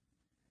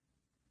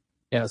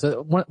 Yeah.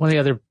 So one of the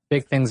other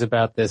big things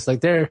about this,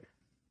 like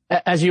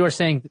as you were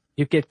saying,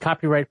 you get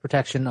copyright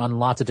protection on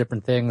lots of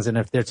different things. And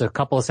if there's a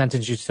couple of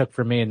sentences you took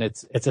from me and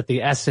it's at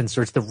the essence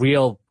or it's the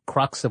real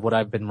crux of what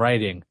I've been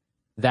writing,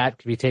 that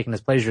could be taken as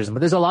plagiarism.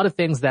 But there's a lot of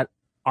things that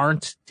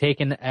aren't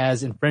taken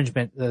as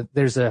infringement.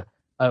 There's a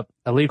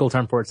legal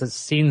term for it. It says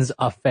scenes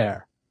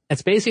affaire.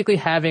 It's basically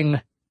having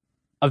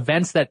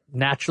events that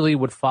naturally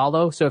would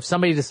follow. So if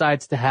somebody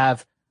decides to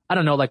have, I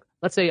don't know, like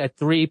let's say a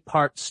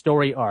 3-part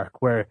story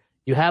arc where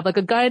you have like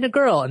a guy and a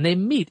girl and they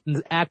meet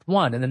in act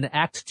 1 and then in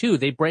act 2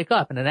 they break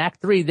up and in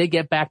act 3 they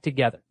get back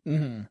together.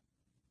 Mm-hmm.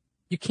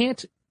 You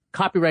can't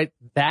copyright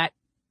that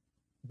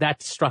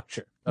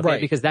structure. Okay? Right.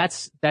 Because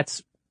that's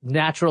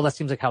natural. That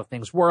seems like how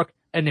things work.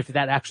 And if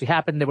that actually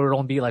happened, there would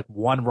only be like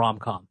one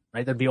rom-com,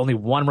 right? There'd be only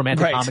one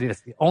romantic comedy.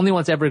 That's the only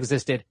one that's ever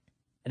existed.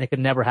 And it could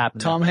never happen.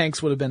 Tom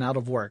Hanks would have been out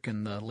of work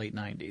in the late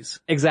 90s.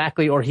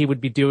 Exactly. Or he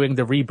would be doing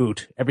the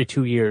reboot every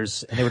 2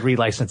 years and they would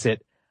relicense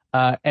it.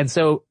 And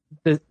so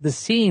the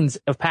scenes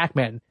of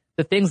Pac-Man,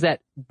 the things that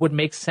would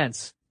make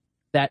sense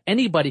that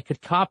anybody could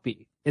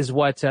copy is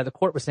what the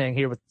court was saying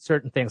here with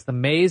certain things. The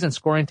maze and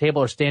scoring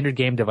table are standard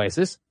game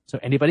devices. So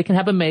anybody can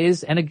have a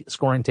maze and a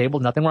scoring table.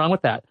 Nothing wrong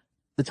with that.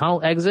 The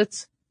tunnel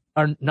exits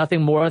are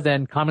nothing more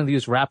than commonly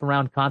used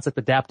wraparound concept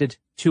adapted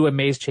to a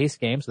maze chase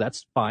game. So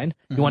that's fine.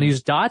 Mm-hmm. You want to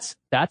use dots?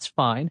 That's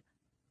fine.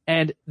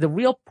 And the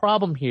real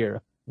problem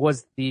here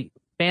was the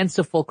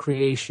fanciful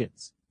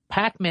creations.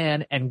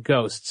 Pac-Man and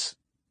Ghosts.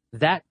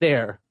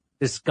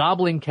 This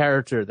gobbling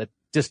character that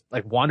just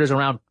like wanders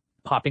around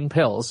popping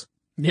pills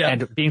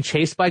and being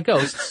chased by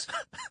ghosts.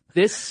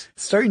 It's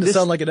starting to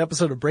sound like an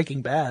episode of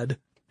Breaking Bad.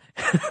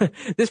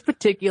 This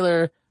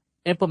particular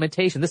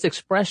implementation, this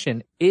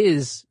expression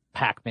is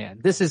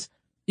Pac-Man.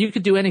 You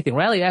could do anything.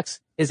 Rally X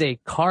is a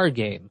car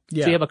game.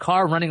 Yeah. So you have a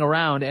car running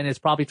around and it's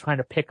probably trying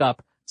to pick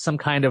up some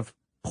kind of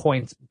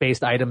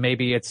points-based item.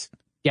 Maybe it's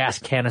gas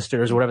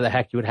canisters or whatever the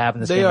heck you would have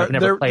in this game. I've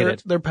never played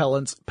it. They're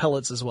pellets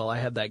as well. I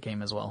had that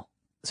game as well.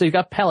 So you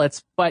got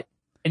pellets, and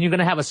you're going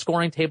to have a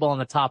scoring table on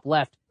the top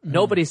left. Mm-hmm.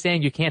 Nobody's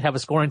saying you can't have a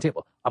scoring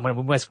table. I'm going to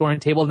move my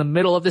scoring table in the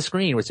middle of the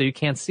screen so you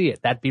can't see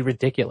it. That'd be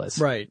ridiculous.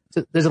 Right.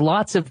 So there's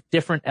lots of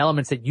different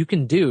elements that you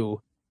can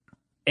do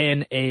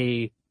in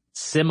a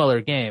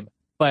similar game.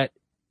 But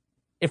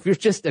if you're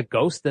just a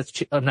ghost,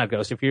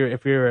 if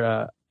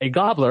you're a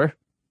gobbler,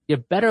 you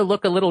better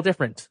look a little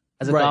different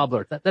as a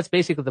gobbler. That's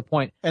basically the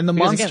point. And the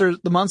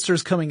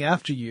monsters coming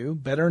after you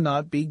better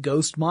not be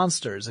ghost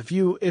monsters.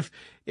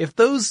 If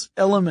those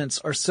elements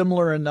are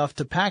similar enough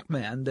to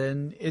Pac-Man,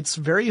 then it's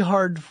very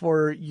hard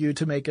for you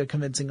to make a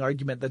convincing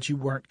argument that you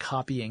weren't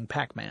copying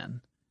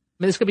Pac-Man.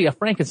 I mean, this could be a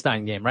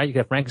Frankenstein game, right? You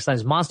got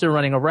Frankenstein's monster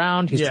running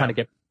around. He's trying to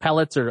get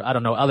pellets or, I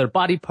don't know, other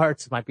body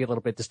parts. It might be a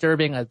little bit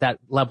disturbing at that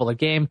level of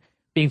game,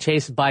 being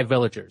chased by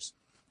villagers.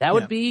 That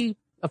would be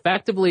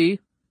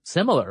effectively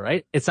similar,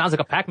 right? It sounds like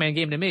a Pac-Man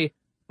game to me.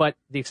 But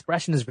the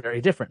expression is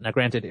very different. Now,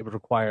 granted, it would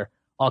require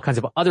all kinds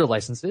of other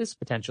licenses,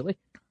 potentially,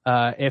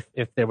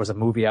 if there was a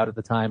movie out at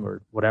the time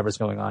or whatever's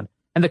going on.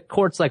 And the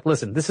court's like,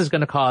 listen, this is going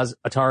to cause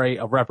Atari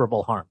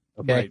irreparable harm,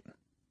 okay?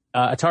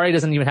 Right. Atari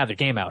doesn't even have their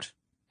game out.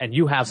 And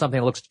you have something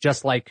that looks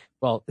just like,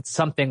 well, it's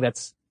something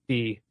that's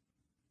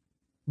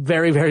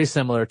very, very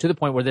similar to the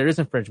point where there is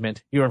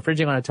infringement. You're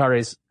infringing on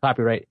Atari's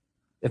copyright.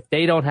 If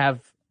they don't have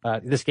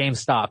this game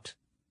stopped,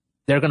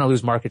 they're going to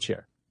lose market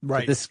share.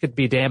 Right. So this could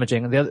be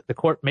damaging. And the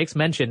court makes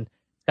mention,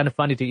 it's kind of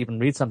funny to even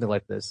read something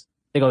like this.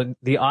 They go,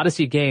 the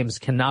Odyssey games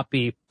cannot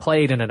be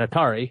played in an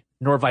Atari,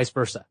 nor vice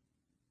versa.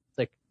 It's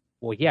like,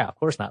 well, yeah, of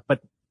course not.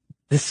 But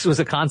this was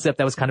a concept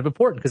that was kind of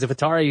important because if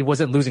Atari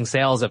wasn't losing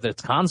sales of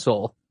its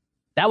console,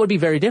 that would be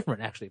very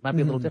different, actually. It might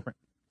be a little different.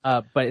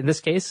 But in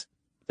this case,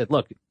 that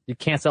look, you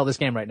can't sell this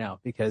game right now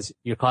because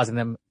you're causing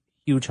them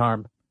huge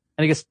harm.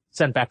 And it gets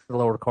sent back to the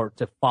lower court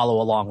to follow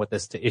along with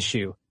this to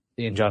issue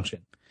the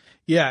injunction.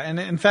 Yeah, and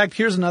in fact,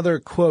 here's another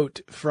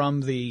quote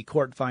from the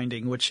court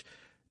finding, which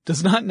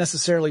does not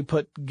necessarily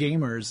put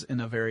gamers in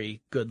a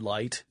very good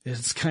light.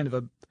 It's kind of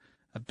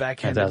a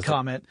backhanded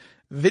comment.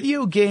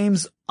 Video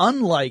games,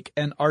 unlike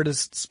an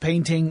artist's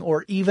painting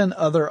or even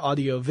other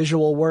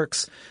audiovisual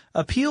works,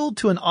 appeal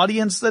to an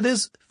audience that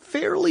is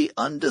fairly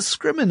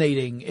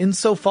undiscriminating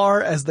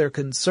insofar as they're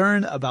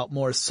concerned about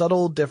more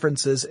subtle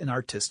differences in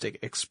artistic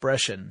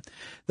expression.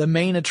 The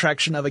main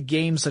attraction of a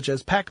game such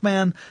as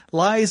Pac-Man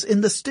lies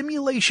in the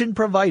stimulation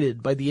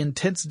provided by the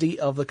intensity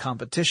of the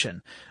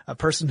competition. A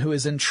person who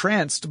is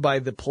entranced by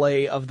the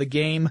play of the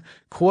game,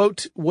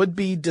 quote, would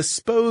be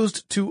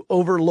disposed to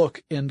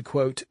overlook, end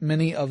quote,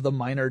 many of the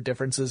minor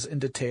differences in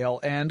detail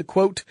and,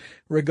 quote,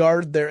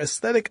 regard their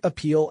aesthetic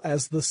appeal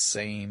as the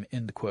same,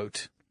 end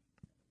quote.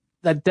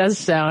 That does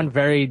sound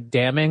very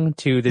damning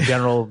to the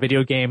general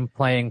video game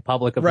playing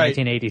public of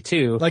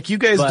 1982. Like you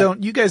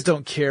guys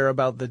don't care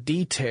about the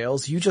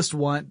details. You just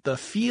want the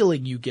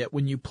feeling you get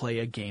when you play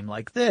a game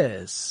like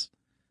this.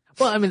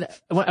 Well, I mean,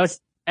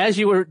 as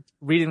you were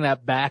reading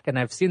that back, and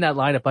I've seen that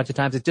line a bunch of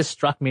times, it just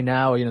struck me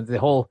now, the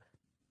whole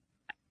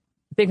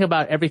thinking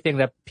about everything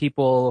that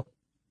people,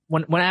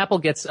 when Apple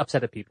gets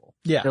upset at people,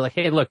 they're like,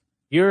 hey, look,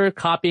 you're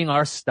copying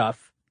our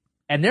stuff.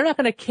 And they're not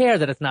going to care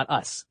that it's not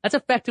us. That's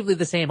effectively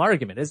the same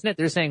argument, isn't it?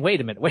 They're saying,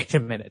 wait a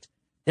minute.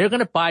 They're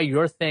going to buy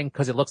your thing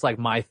because it looks like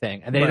my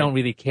thing. And they don't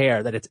really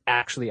care that it's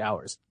actually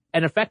ours.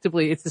 And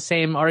effectively, it's the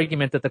same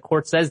argument that the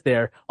court says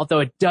there, although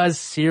it does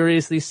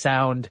seriously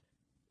sound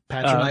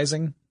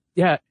patronizing.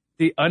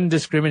 The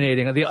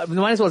undiscriminating.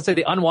 Might as well say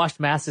the unwashed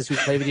masses who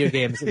play video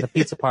games in the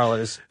pizza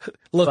parlors.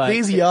 Look,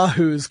 these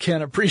yahoos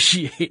can't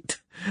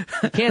appreciate.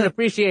 Can't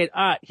appreciate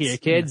art here,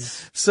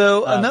 kids.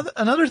 So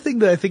another thing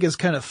that I think is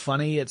kind of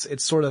funny,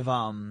 it's sort of,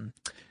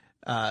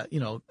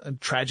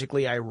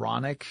 tragically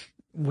ironic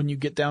when you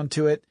get down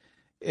to it,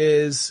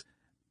 is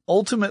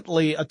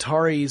ultimately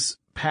Atari's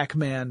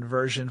Pac-Man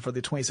version for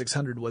the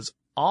 2600 was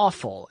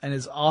awful and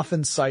is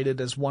often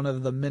cited as one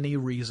of the many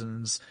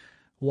reasons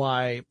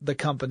why the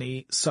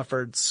company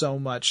suffered so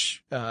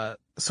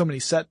many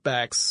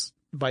setbacks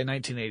by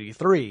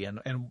 1983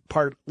 and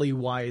partly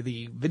why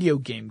the home video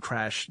game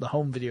crash of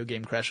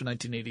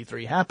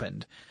 1983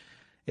 happened.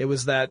 It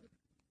was that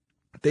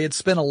they had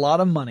spent a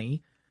lot of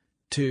money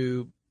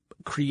to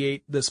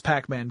create this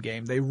Pac-Man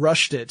game. They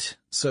rushed it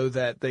so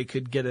that they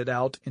could get it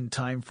out in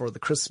time for the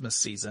Christmas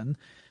season.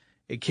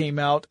 It came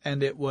out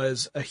and it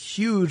was a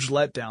huge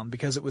letdown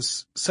because it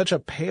was such a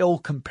pale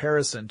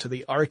comparison to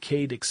the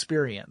arcade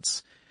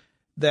experience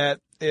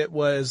that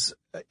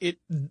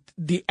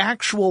the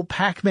actual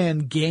Pac-Man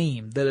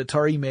game that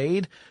Atari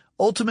made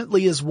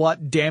ultimately is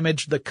what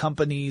damaged the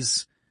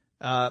company's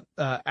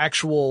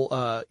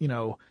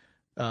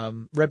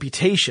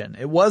reputation.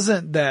 It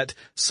wasn't that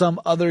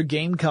some other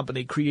game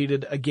company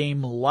created a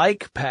game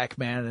like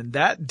Pac-Man and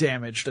that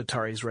damaged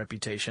Atari's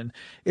reputation.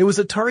 It was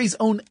Atari's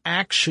own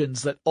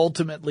actions that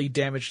ultimately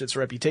damaged its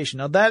reputation.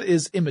 Now that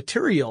is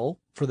immaterial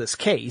for this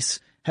case,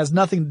 has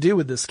nothing to do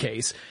with this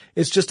case.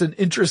 It's just an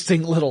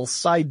interesting little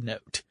side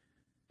note.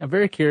 I'm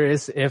very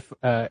curious if,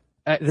 I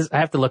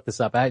have to look this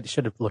up. I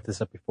should have looked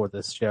this up before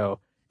this show.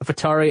 If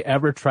Atari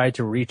ever tried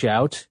to reach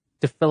out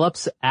to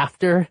Philips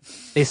after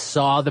they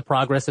saw the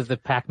progress of the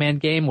Pac-Man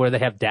game where they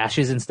have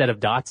dashes instead of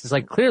dots. It's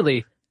like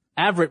clearly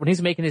Everett, when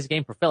he's making his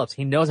game for Philips,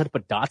 he knows how to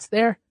put dots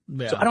there.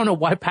 Yeah. So I don't know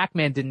why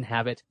Pac-Man didn't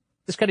have it.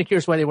 Just kind of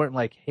curious why they weren't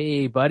like,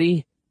 hey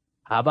buddy,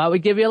 how about we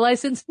give you a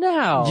license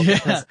now? Yeah.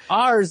 Because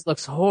ours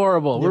looks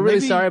horrible. Yeah, we're really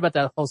sorry about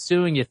that whole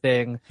suing you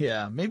thing.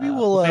 Yeah. Maybe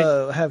we'll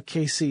have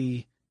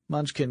Casey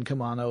Munchkin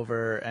come on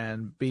over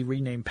and be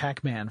renamed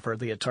Pac-Man for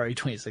the Atari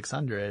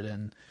 2600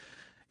 and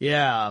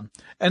yeah.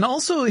 And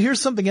also here's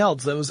something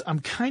else that I'm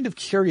kind of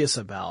curious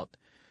about.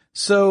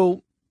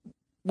 So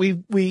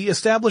we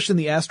established in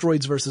the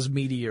Asteroids versus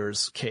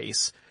Meteors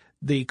case,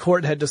 the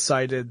court had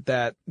decided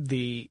that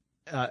the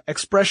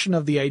expression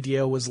of the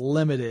idea was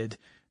limited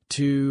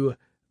to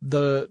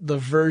the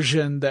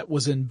version that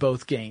was in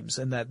both games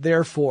and that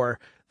therefore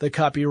the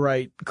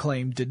copyright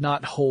claim did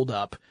not hold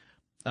up.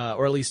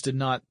 Or at least it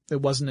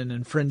wasn't an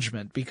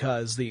infringement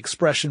because the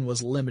expression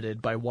was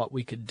limited by what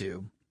we could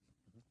do.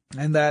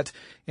 And that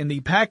in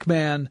the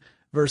Pac-Man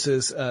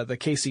versus the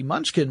Casey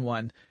Munchkin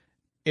one,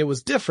 it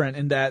was different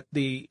in that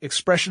the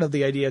expression of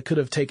the idea could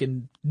have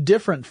taken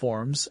different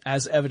forms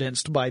as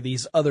evidenced by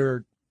these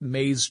other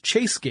maze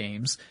chase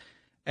games,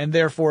 and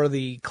therefore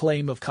the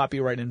claim of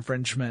copyright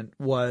infringement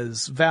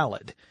was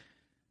valid.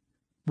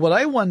 What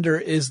I wonder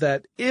is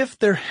that if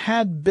there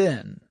had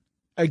been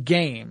a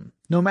game,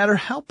 no matter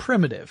how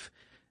primitive,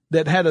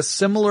 that had a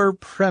similar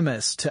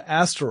premise to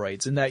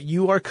Asteroids in that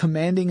you are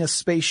commanding a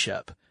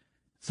spaceship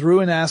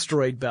through an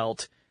asteroid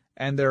belt,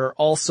 and there are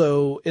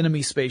also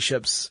enemy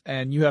spaceships,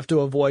 and you have to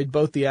avoid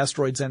both the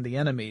asteroids and the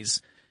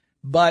enemies.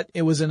 But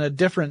it was in a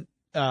different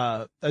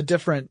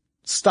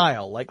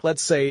style. Like,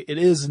 let's say it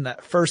is in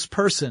that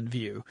first-person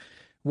view,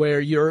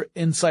 where you're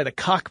inside a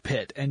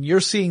cockpit, and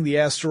you're seeing the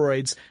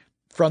asteroids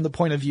from the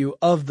point of view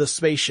of the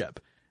spaceship.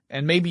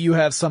 And maybe you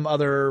have some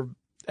other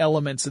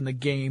elements in the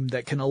game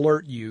that can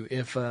alert you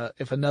if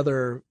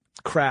another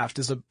craft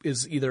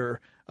is either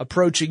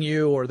approaching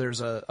you, or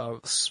there's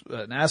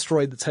an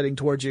asteroid that's heading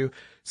towards you,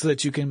 so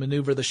that you can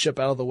maneuver the ship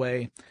out of the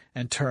way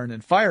and turn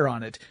and fire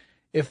on it.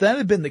 If that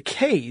had been the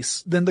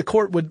case, then the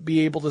court would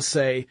be able to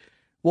say,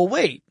 well,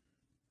 wait,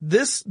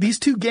 these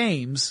two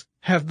games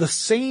have the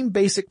same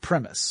basic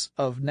premise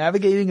of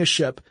navigating a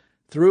ship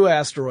through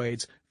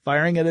asteroids,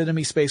 firing at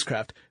enemy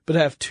spacecraft, but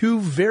have two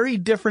very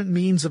different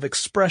means of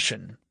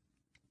expression.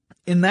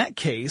 In that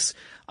case,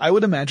 I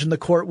would imagine the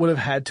court would have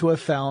had to have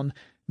found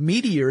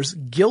Meteors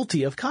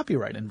guilty of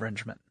copyright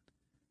infringement.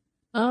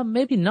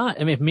 Maybe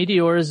not. I mean, if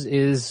Meteors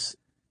is,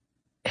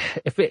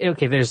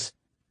 there's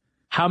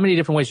how many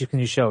different ways can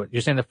you show it?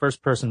 You're saying the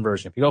first person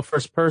version. If you go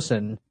first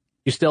person,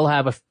 you still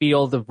have a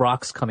field of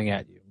rocks coming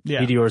at you.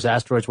 Yeah. Meteors,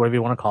 asteroids, whatever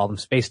you want to call them,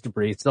 space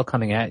debris, it's still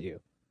coming at you.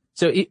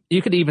 So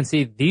you could even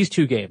see these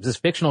two games, this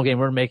fictional game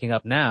we're making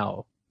up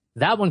now,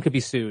 that one could be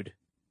sued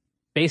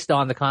based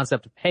on the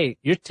concept of, hey,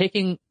 you're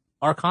taking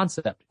our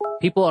concept.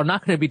 People are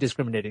not going to be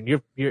discriminating.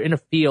 You're in a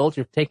field,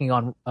 you're taking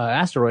on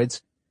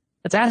asteroids.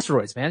 That's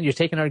asteroids, man. You're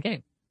taking our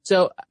game.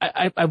 So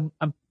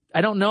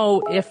I don't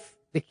know if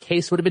the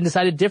case would have been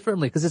decided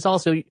differently, because it's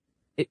also,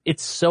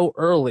 it's so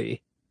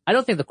early. I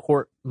don't think the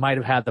court might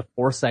have had the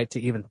foresight to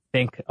even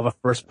think of a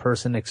first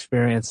person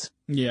experience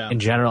in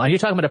general. And you're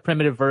talking about a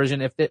primitive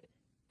version.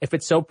 If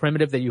it's so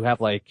primitive that you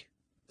have like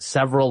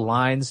several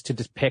lines to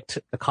depict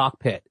the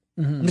cockpit,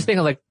 I'm just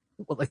thinking like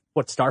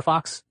what, Star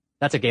Fox?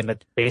 That's a game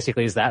that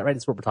basically is that, right?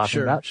 That's what we're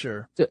talking about.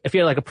 Sure. So if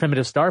you had like a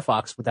primitive Star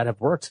Fox, would that have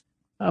worked?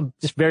 I'm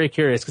just very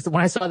curious, because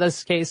when I saw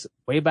this case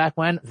way back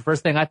when, the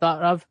first thing I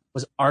thought of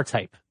was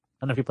R-Type. I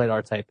don't know if you played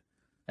R-Type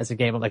as a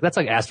game. I'm like, that's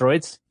like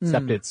asteroids,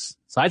 except it's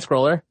side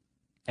scroller,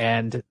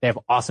 and they have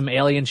awesome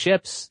alien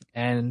ships,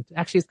 and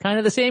actually it's kind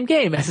of the same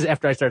game as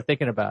after I started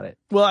thinking about it.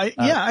 Well,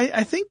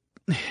 I think,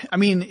 I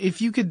mean,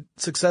 if you could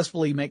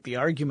successfully make the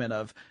argument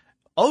of,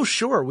 oh,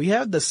 sure, we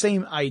have the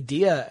same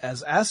idea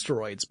as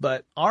asteroids,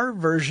 but our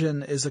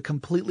version is a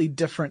completely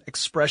different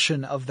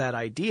expression of that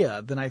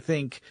idea, then I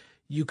think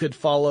you could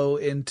follow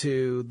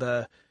into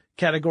the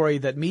category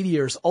that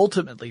Meteors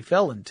ultimately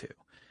fell into.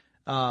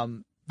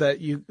 In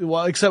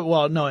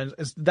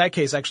that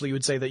case, actually, you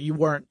would say that you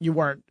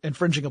weren't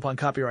infringing upon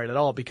copyright at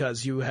all,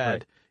 because you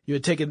had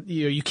taken,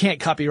 you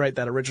can't copyright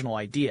that original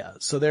idea.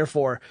 So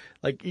therefore,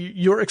 like,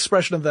 your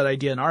expression of that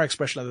idea and our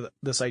expression of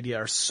this idea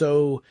are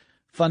so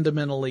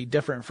fundamentally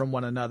different from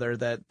one another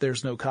that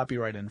there's no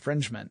copyright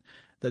infringement,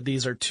 that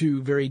these are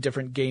two very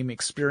different game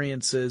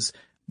experiences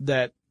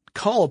that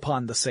call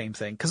upon the same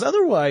thing. Because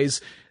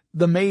otherwise,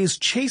 the maze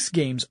chase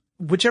games,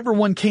 whichever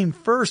one came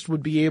first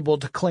would be able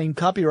to claim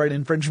copyright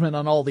infringement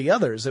on all the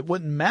others. It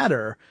wouldn't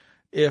matter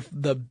if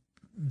the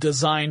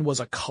design was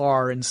a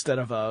car instead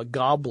of a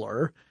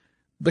gobbler,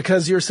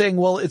 because you're saying,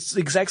 well, it's the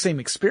exact same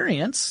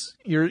experience.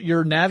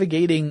 You're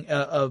navigating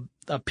a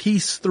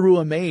piece through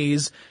a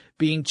maze,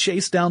 being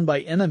chased down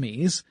by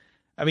enemies.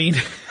 I mean,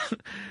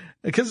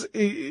 because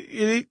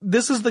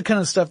this is the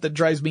kind of stuff that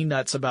drives me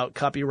nuts about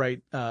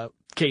copyright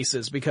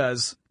cases,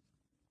 because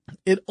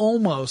it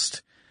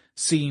almost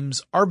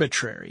seems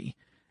arbitrary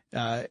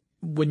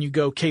when you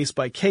go case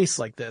by case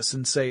like this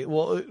and say,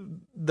 well,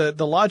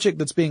 the logic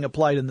that's being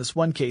applied in this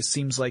one case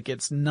seems like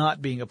it's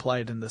not being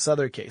applied in this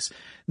other case.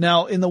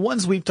 Now, in the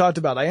ones we've talked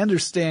about, I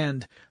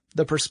understand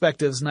the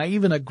perspectives, and I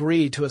even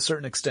agree to a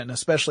certain extent,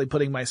 especially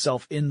putting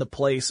myself in the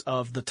place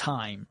of the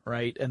time,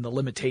 right, and the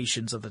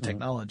limitations of the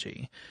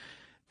technology.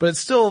 But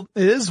it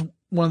is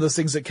one of those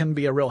things that can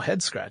be a real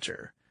head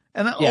scratcher.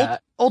 And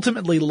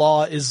ultimately,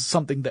 law is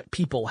something that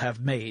people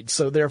have made,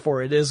 so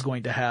therefore it is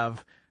going to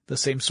have the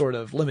same sort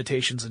of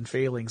limitations and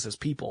failings as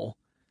people.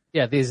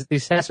 Yeah, these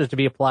tests are to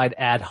be applied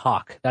ad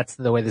hoc. That's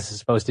the way this is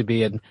supposed to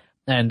be.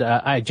 And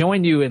I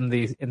joined you in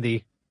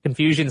the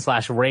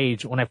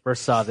confusion/rage when I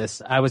first saw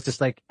this. I was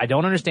just like, I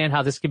don't understand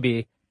how this could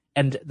be.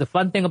 And the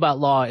fun thing about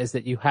law is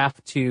that you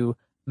have to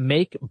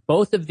make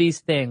both of these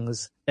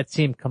things that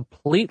seem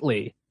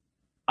completely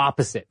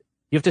opposite.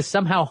 You have to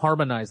somehow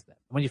harmonize them.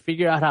 When you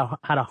figure out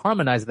how to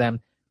harmonize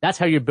them, that's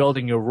how you're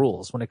building your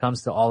rules when it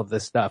comes to all of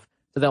this stuff.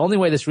 So the only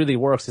way this really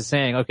works is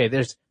saying, okay,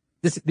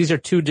 these are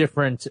two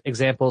different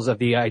examples of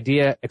the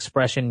idea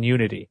expression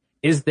unity.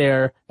 Is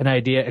there an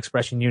idea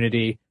expression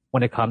unity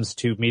when it comes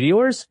to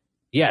Meteors?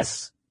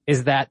 Yes.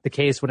 Is that the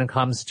case when it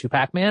comes to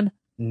Pac-Man?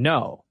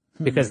 No,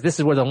 because this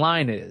is where the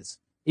line is.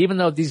 Even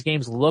though these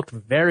games looked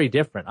very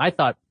different, I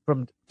thought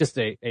from just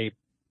they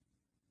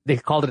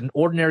called it an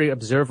ordinary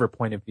observer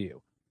point of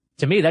view.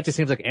 To me, that just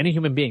seems like any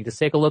human being. Just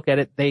take a look at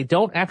it. They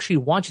don't actually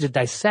want you to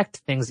dissect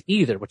things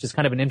either, which is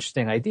kind of an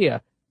interesting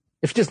idea.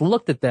 If you just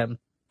looked at them,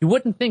 you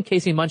wouldn't think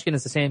Casey Munchkin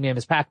is the same game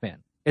as Pac-Man.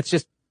 It's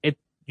just,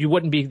 you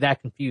wouldn't be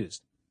that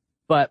confused.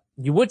 But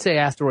you would say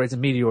asteroids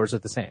and meteors are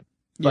the same.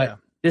 But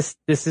this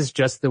is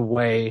just the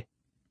way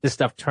this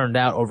stuff turned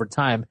out over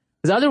time.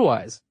 Because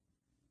otherwise,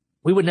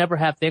 we would never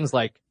have things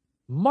like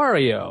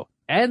Mario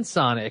and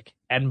Sonic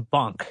and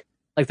Bunk.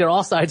 Like, they're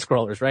all side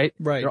scrollers, right?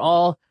 Right. They're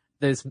all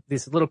this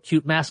little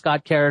cute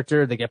mascot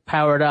character. They get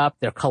powered up.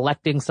 They're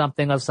collecting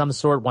something of some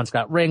sort. One's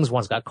got rings,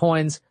 one's got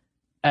coins.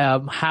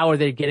 How are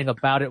they getting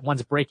about it?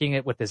 One's breaking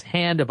it with his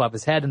hand above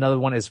his head. Another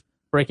one is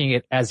breaking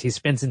it as he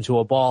spins into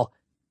a ball.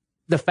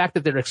 The fact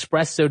that they're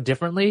expressed so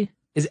differently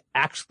is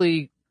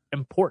actually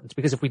important,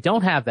 because if we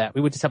don't have that,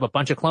 we would just have a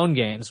bunch of clone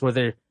games where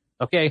they're,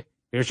 okay,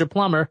 here's your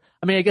plumber.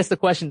 I mean, I guess the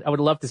question, I would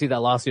love to see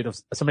that lawsuit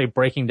of somebody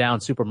breaking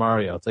down Super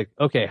Mario. It's like,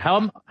 okay,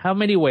 how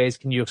many ways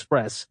can you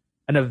express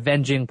an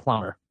avenging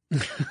plumber?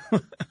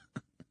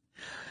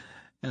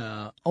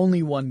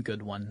 Only one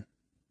good one.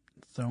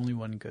 It's only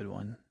one good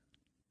one.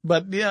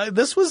 But yeah,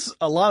 this was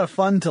a lot of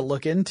fun to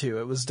look into.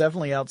 It was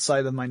definitely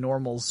outside of my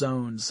normal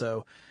zone.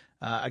 So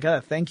I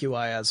gotta thank you,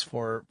 Ayaz,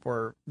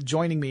 for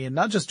joining me, and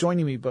not just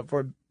joining me, but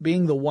for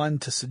being the one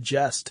to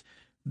suggest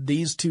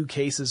these two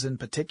cases in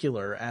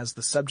particular as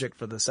the subject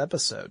for this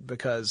episode,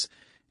 because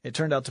it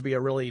turned out to be a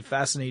really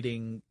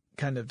fascinating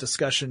kind of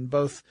discussion,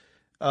 both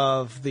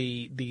of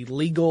the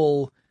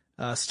legal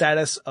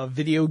status of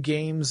video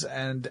games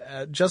and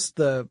just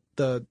the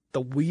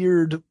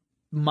weird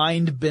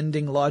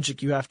mind-bending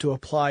logic you have to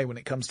apply when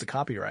it comes to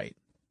copyright.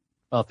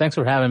 Well, thanks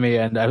for having me.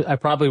 And I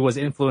probably was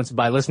influenced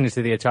by listening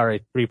to the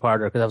Atari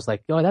 3-parter, because I was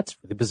like, oh, that's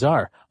really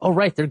bizarre. Oh,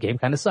 right, their game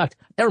kind of sucked.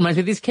 That reminds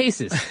me of these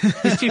cases,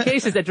 these two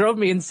cases that drove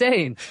me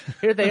insane.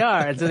 Here they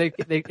are. And so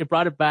they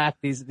brought it back,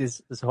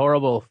 these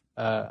horrible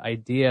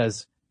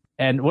ideas.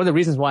 And one of the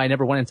reasons why I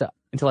never went into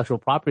intellectual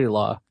property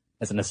law,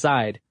 as an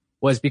aside,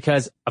 was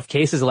because of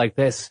cases like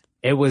this.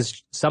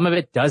 Some of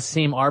it does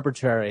seem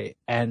arbitrary,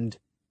 and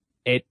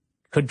it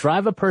could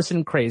drive a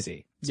person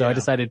crazy. So I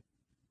decided,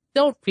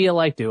 don't feel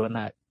like doing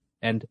that,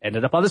 and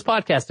ended up on this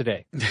podcast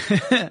today.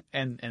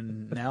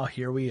 and now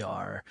here we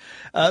are.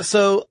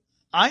 So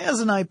Ayaz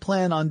and I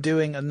plan on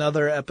doing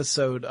another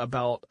episode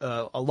about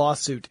a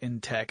lawsuit in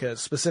tech,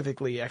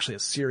 specifically actually a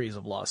series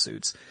of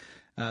lawsuits.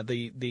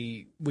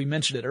 We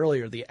mentioned it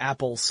earlier, the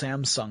Apple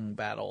Samsung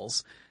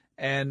battles.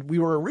 And we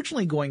were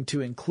originally going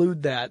to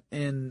include that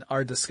in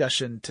our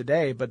discussion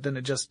today, but then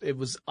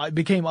it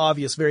became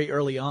obvious very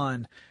early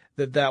on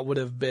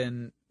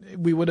that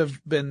we would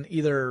have been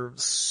either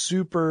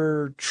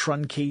super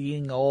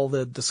truncating all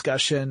the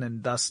discussion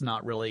and thus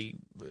not really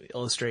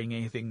illustrating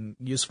anything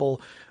useful,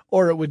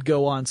 or it would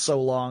go on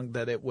so long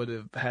that it would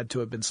have had to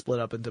have been split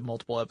up into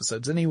multiple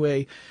episodes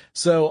anyway.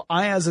 So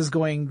Ayaz is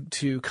going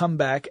to come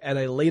back at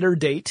a later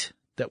date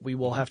that we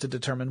will have to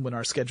determine when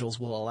our schedules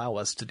will allow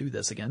us to do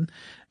this again.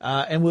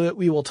 And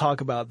we will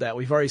talk about that.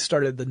 We've already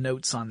started the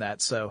notes on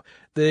that. So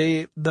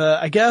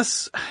I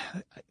guess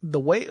the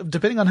way,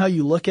 depending on how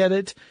you look at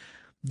it,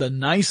 the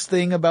nice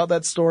thing about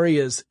that story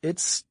is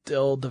it's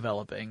still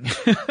developing.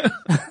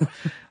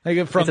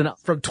 Like from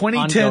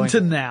 2010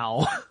 to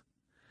now.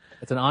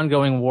 It's an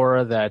ongoing war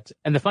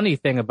and the funny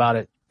thing about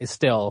it is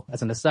still,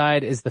 as an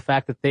aside, is the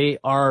fact that they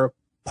are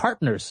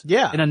partners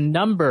in a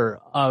number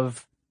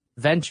of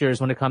ventures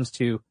when it comes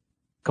to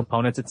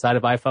components inside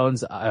of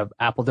iPhones,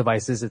 Apple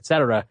devices,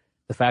 etc.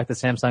 The fact that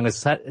Samsung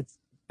is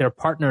their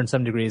partner in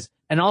some degrees,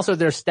 and also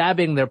they're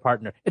stabbing their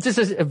partner. It's just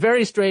a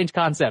very strange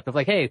concept of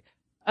like, hey,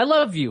 I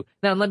love you,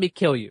 now let me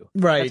kill you.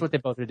 Right. That's what they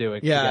both are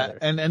doing. Yeah,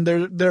 together. and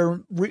there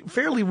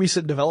fairly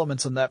recent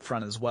developments on that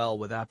front as well,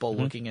 with Apple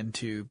looking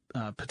into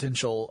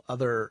potential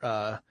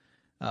other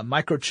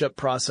microchip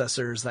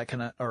processors that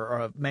can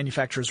or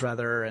manufacturers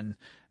rather, and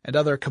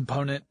other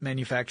component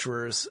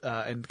manufacturers,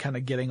 and kind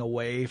of getting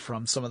away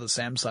from some of the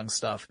Samsung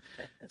stuff.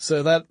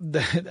 So that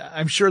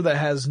I'm sure it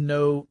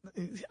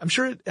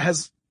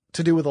has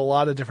to do with a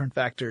lot of different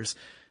factors.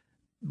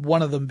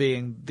 One of them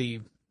being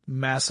the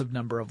massive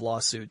number of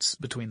lawsuits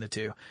between the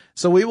two.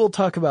 So we will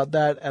talk about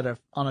that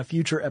on a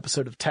future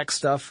episode of Tech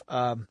Stuff.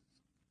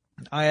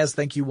 Ayaz,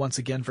 thank you once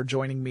again for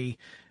joining me.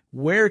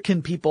 Where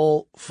can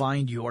people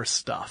find your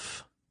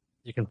stuff?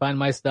 You can find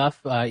my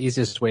stuff.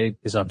 Easiest way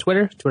is on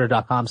Twitter,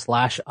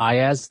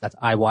 twitter.com/Ayaz. That's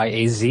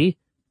IYAZ.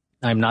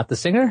 I'm not the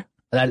singer.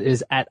 That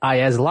is at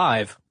Ayaz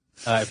Live,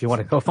 if you want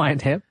to go find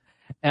him.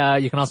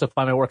 You can also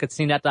find my work at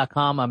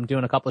CNET.com. I'm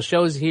doing a couple of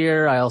shows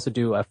here. I also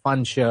do a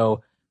fun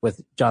show with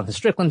Jonathan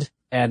Strickland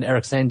and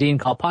Eric Sandine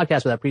called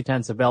Podcast Without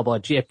Pretense, available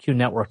at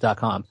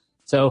gfqnetwork.com.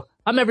 So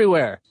I'm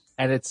everywhere,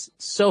 and it's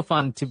so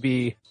fun to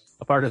be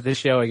a part of this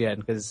show again,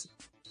 because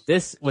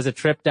this was a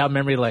trip down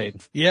memory lane.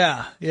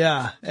 Yeah.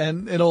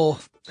 And it'll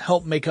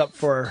help make up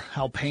for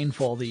how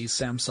painful the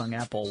Samsung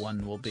Apple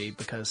one will be,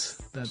 because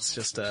that's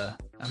just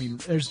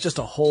there's just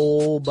a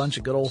whole bunch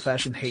of good old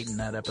fashioned hate in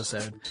that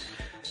episode.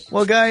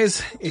 Well,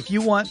 guys, if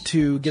you want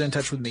to get in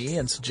touch with me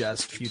and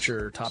suggest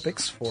future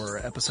topics for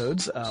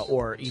episodes,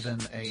 or even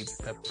a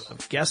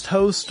guest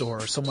host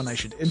or someone I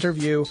should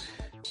interview,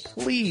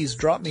 please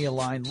drop me a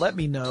line. Let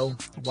me know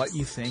what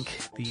you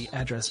think. The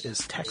address is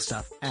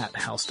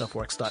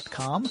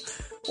techstuff@howstuffworks.com,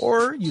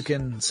 or you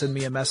can send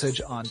me a message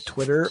on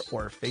Twitter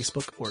or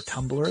Facebook or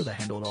Tumblr. The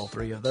handle to all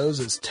three of those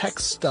is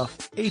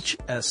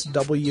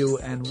TechStuffHSW,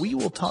 and we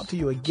will talk to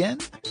you again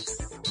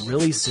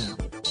really soon.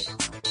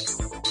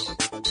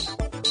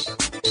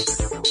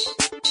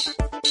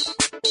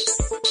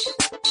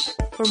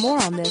 For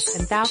more on this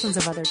and thousands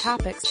of other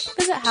topics,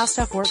 visit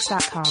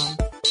howstuffworks.com.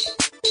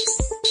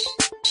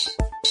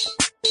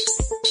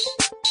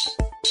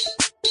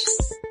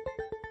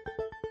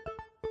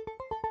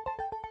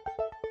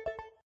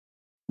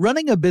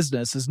 Running a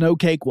business is no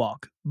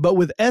cakewalk, but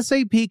with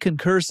SAP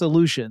Concur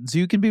Solutions,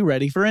 you can be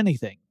ready for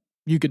anything.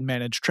 You can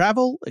manage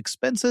travel,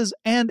 expenses,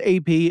 and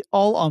AP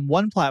all on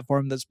one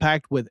platform that's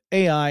packed with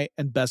AI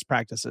and best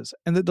practices,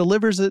 and that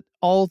delivers it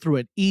all through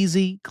an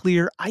easy,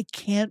 clear, I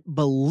can't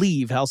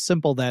believe how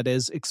simple that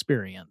is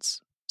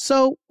experience.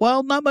 So,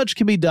 while not much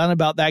can be done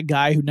about that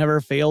guy who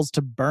never fails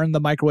to burn the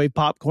microwave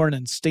popcorn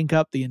and stink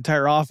up the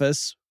entire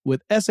office,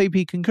 with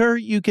SAP Concur,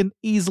 you can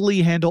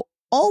easily handle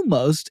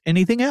almost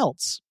anything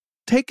else.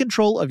 Take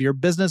control of your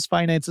business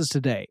finances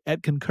today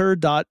at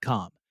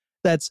Concur.com.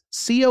 That's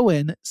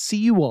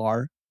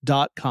CONCUR.com.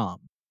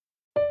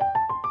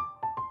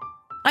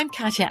 I'm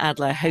Katya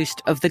Adler,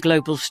 host of The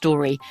Global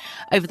Story.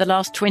 Over the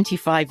last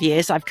 25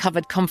 years, I've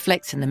covered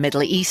conflicts in the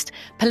Middle East,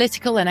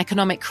 political and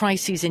economic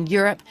crises in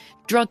Europe,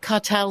 drug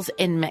cartels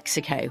in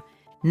Mexico.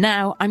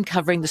 Now I'm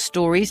covering the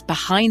stories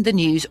behind the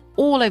news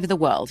all over the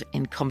world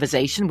in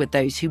conversation with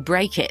those who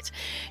break it.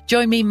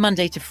 Join me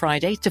Monday to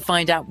Friday to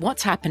find out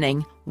what's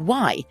happening,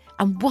 why,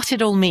 and what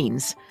it all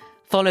means.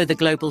 Follow The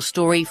Global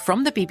Story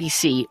from the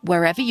BBC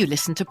wherever you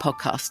listen to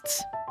podcasts.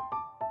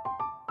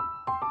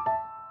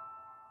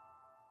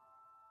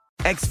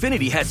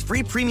 Xfinity has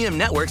free premium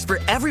networks for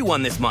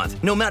everyone this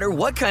month, no matter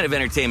what kind of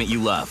entertainment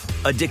you love.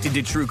 Addicted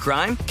to true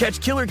crime? Catch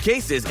killer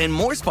cases and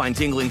more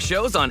spine-tingling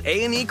shows on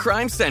A&E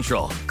Crime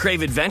Central.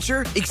 Crave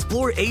adventure?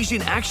 Explore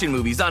Asian action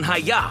movies on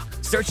Hi-Ya.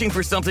 Searching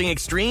for something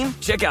extreme?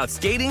 Check out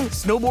skating,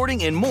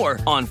 snowboarding, and more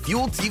on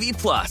Fuel TV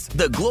Plus,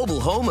 the global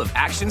home of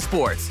action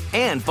sports.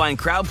 And find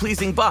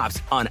crowd-pleasing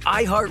bops on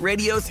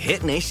iHeartRadio's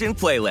Hit Nation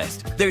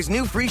playlist. There's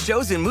new free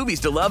shows and movies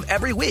to love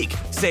every week.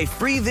 Say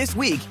free this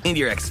week in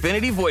your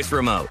Xfinity voice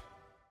remote.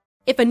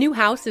 If a new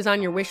house is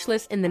on your wish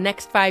list in the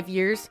next 5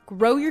 years,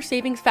 grow your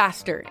savings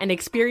faster and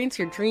experience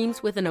your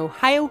dreams with an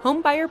Ohio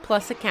Homebuyer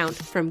Plus account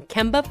from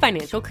Kemba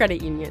Financial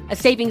Credit Union. A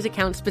savings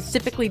account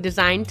specifically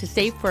designed to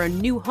save for a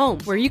new home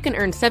where you can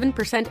earn 7%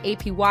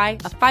 APY,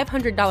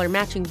 a $500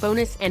 matching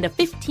bonus, and a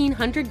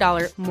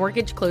 $1,500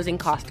 mortgage closing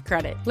cost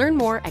credit. Learn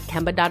more at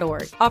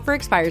Kemba.org. Offer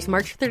expires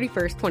March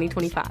 31st,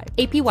 2025.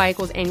 APY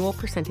equals annual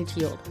percentage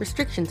yield.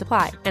 Restrictions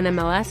apply.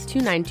 NMLS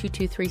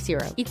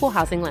 292230. Equal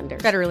housing lender.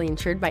 Federally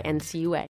insured by NCUA.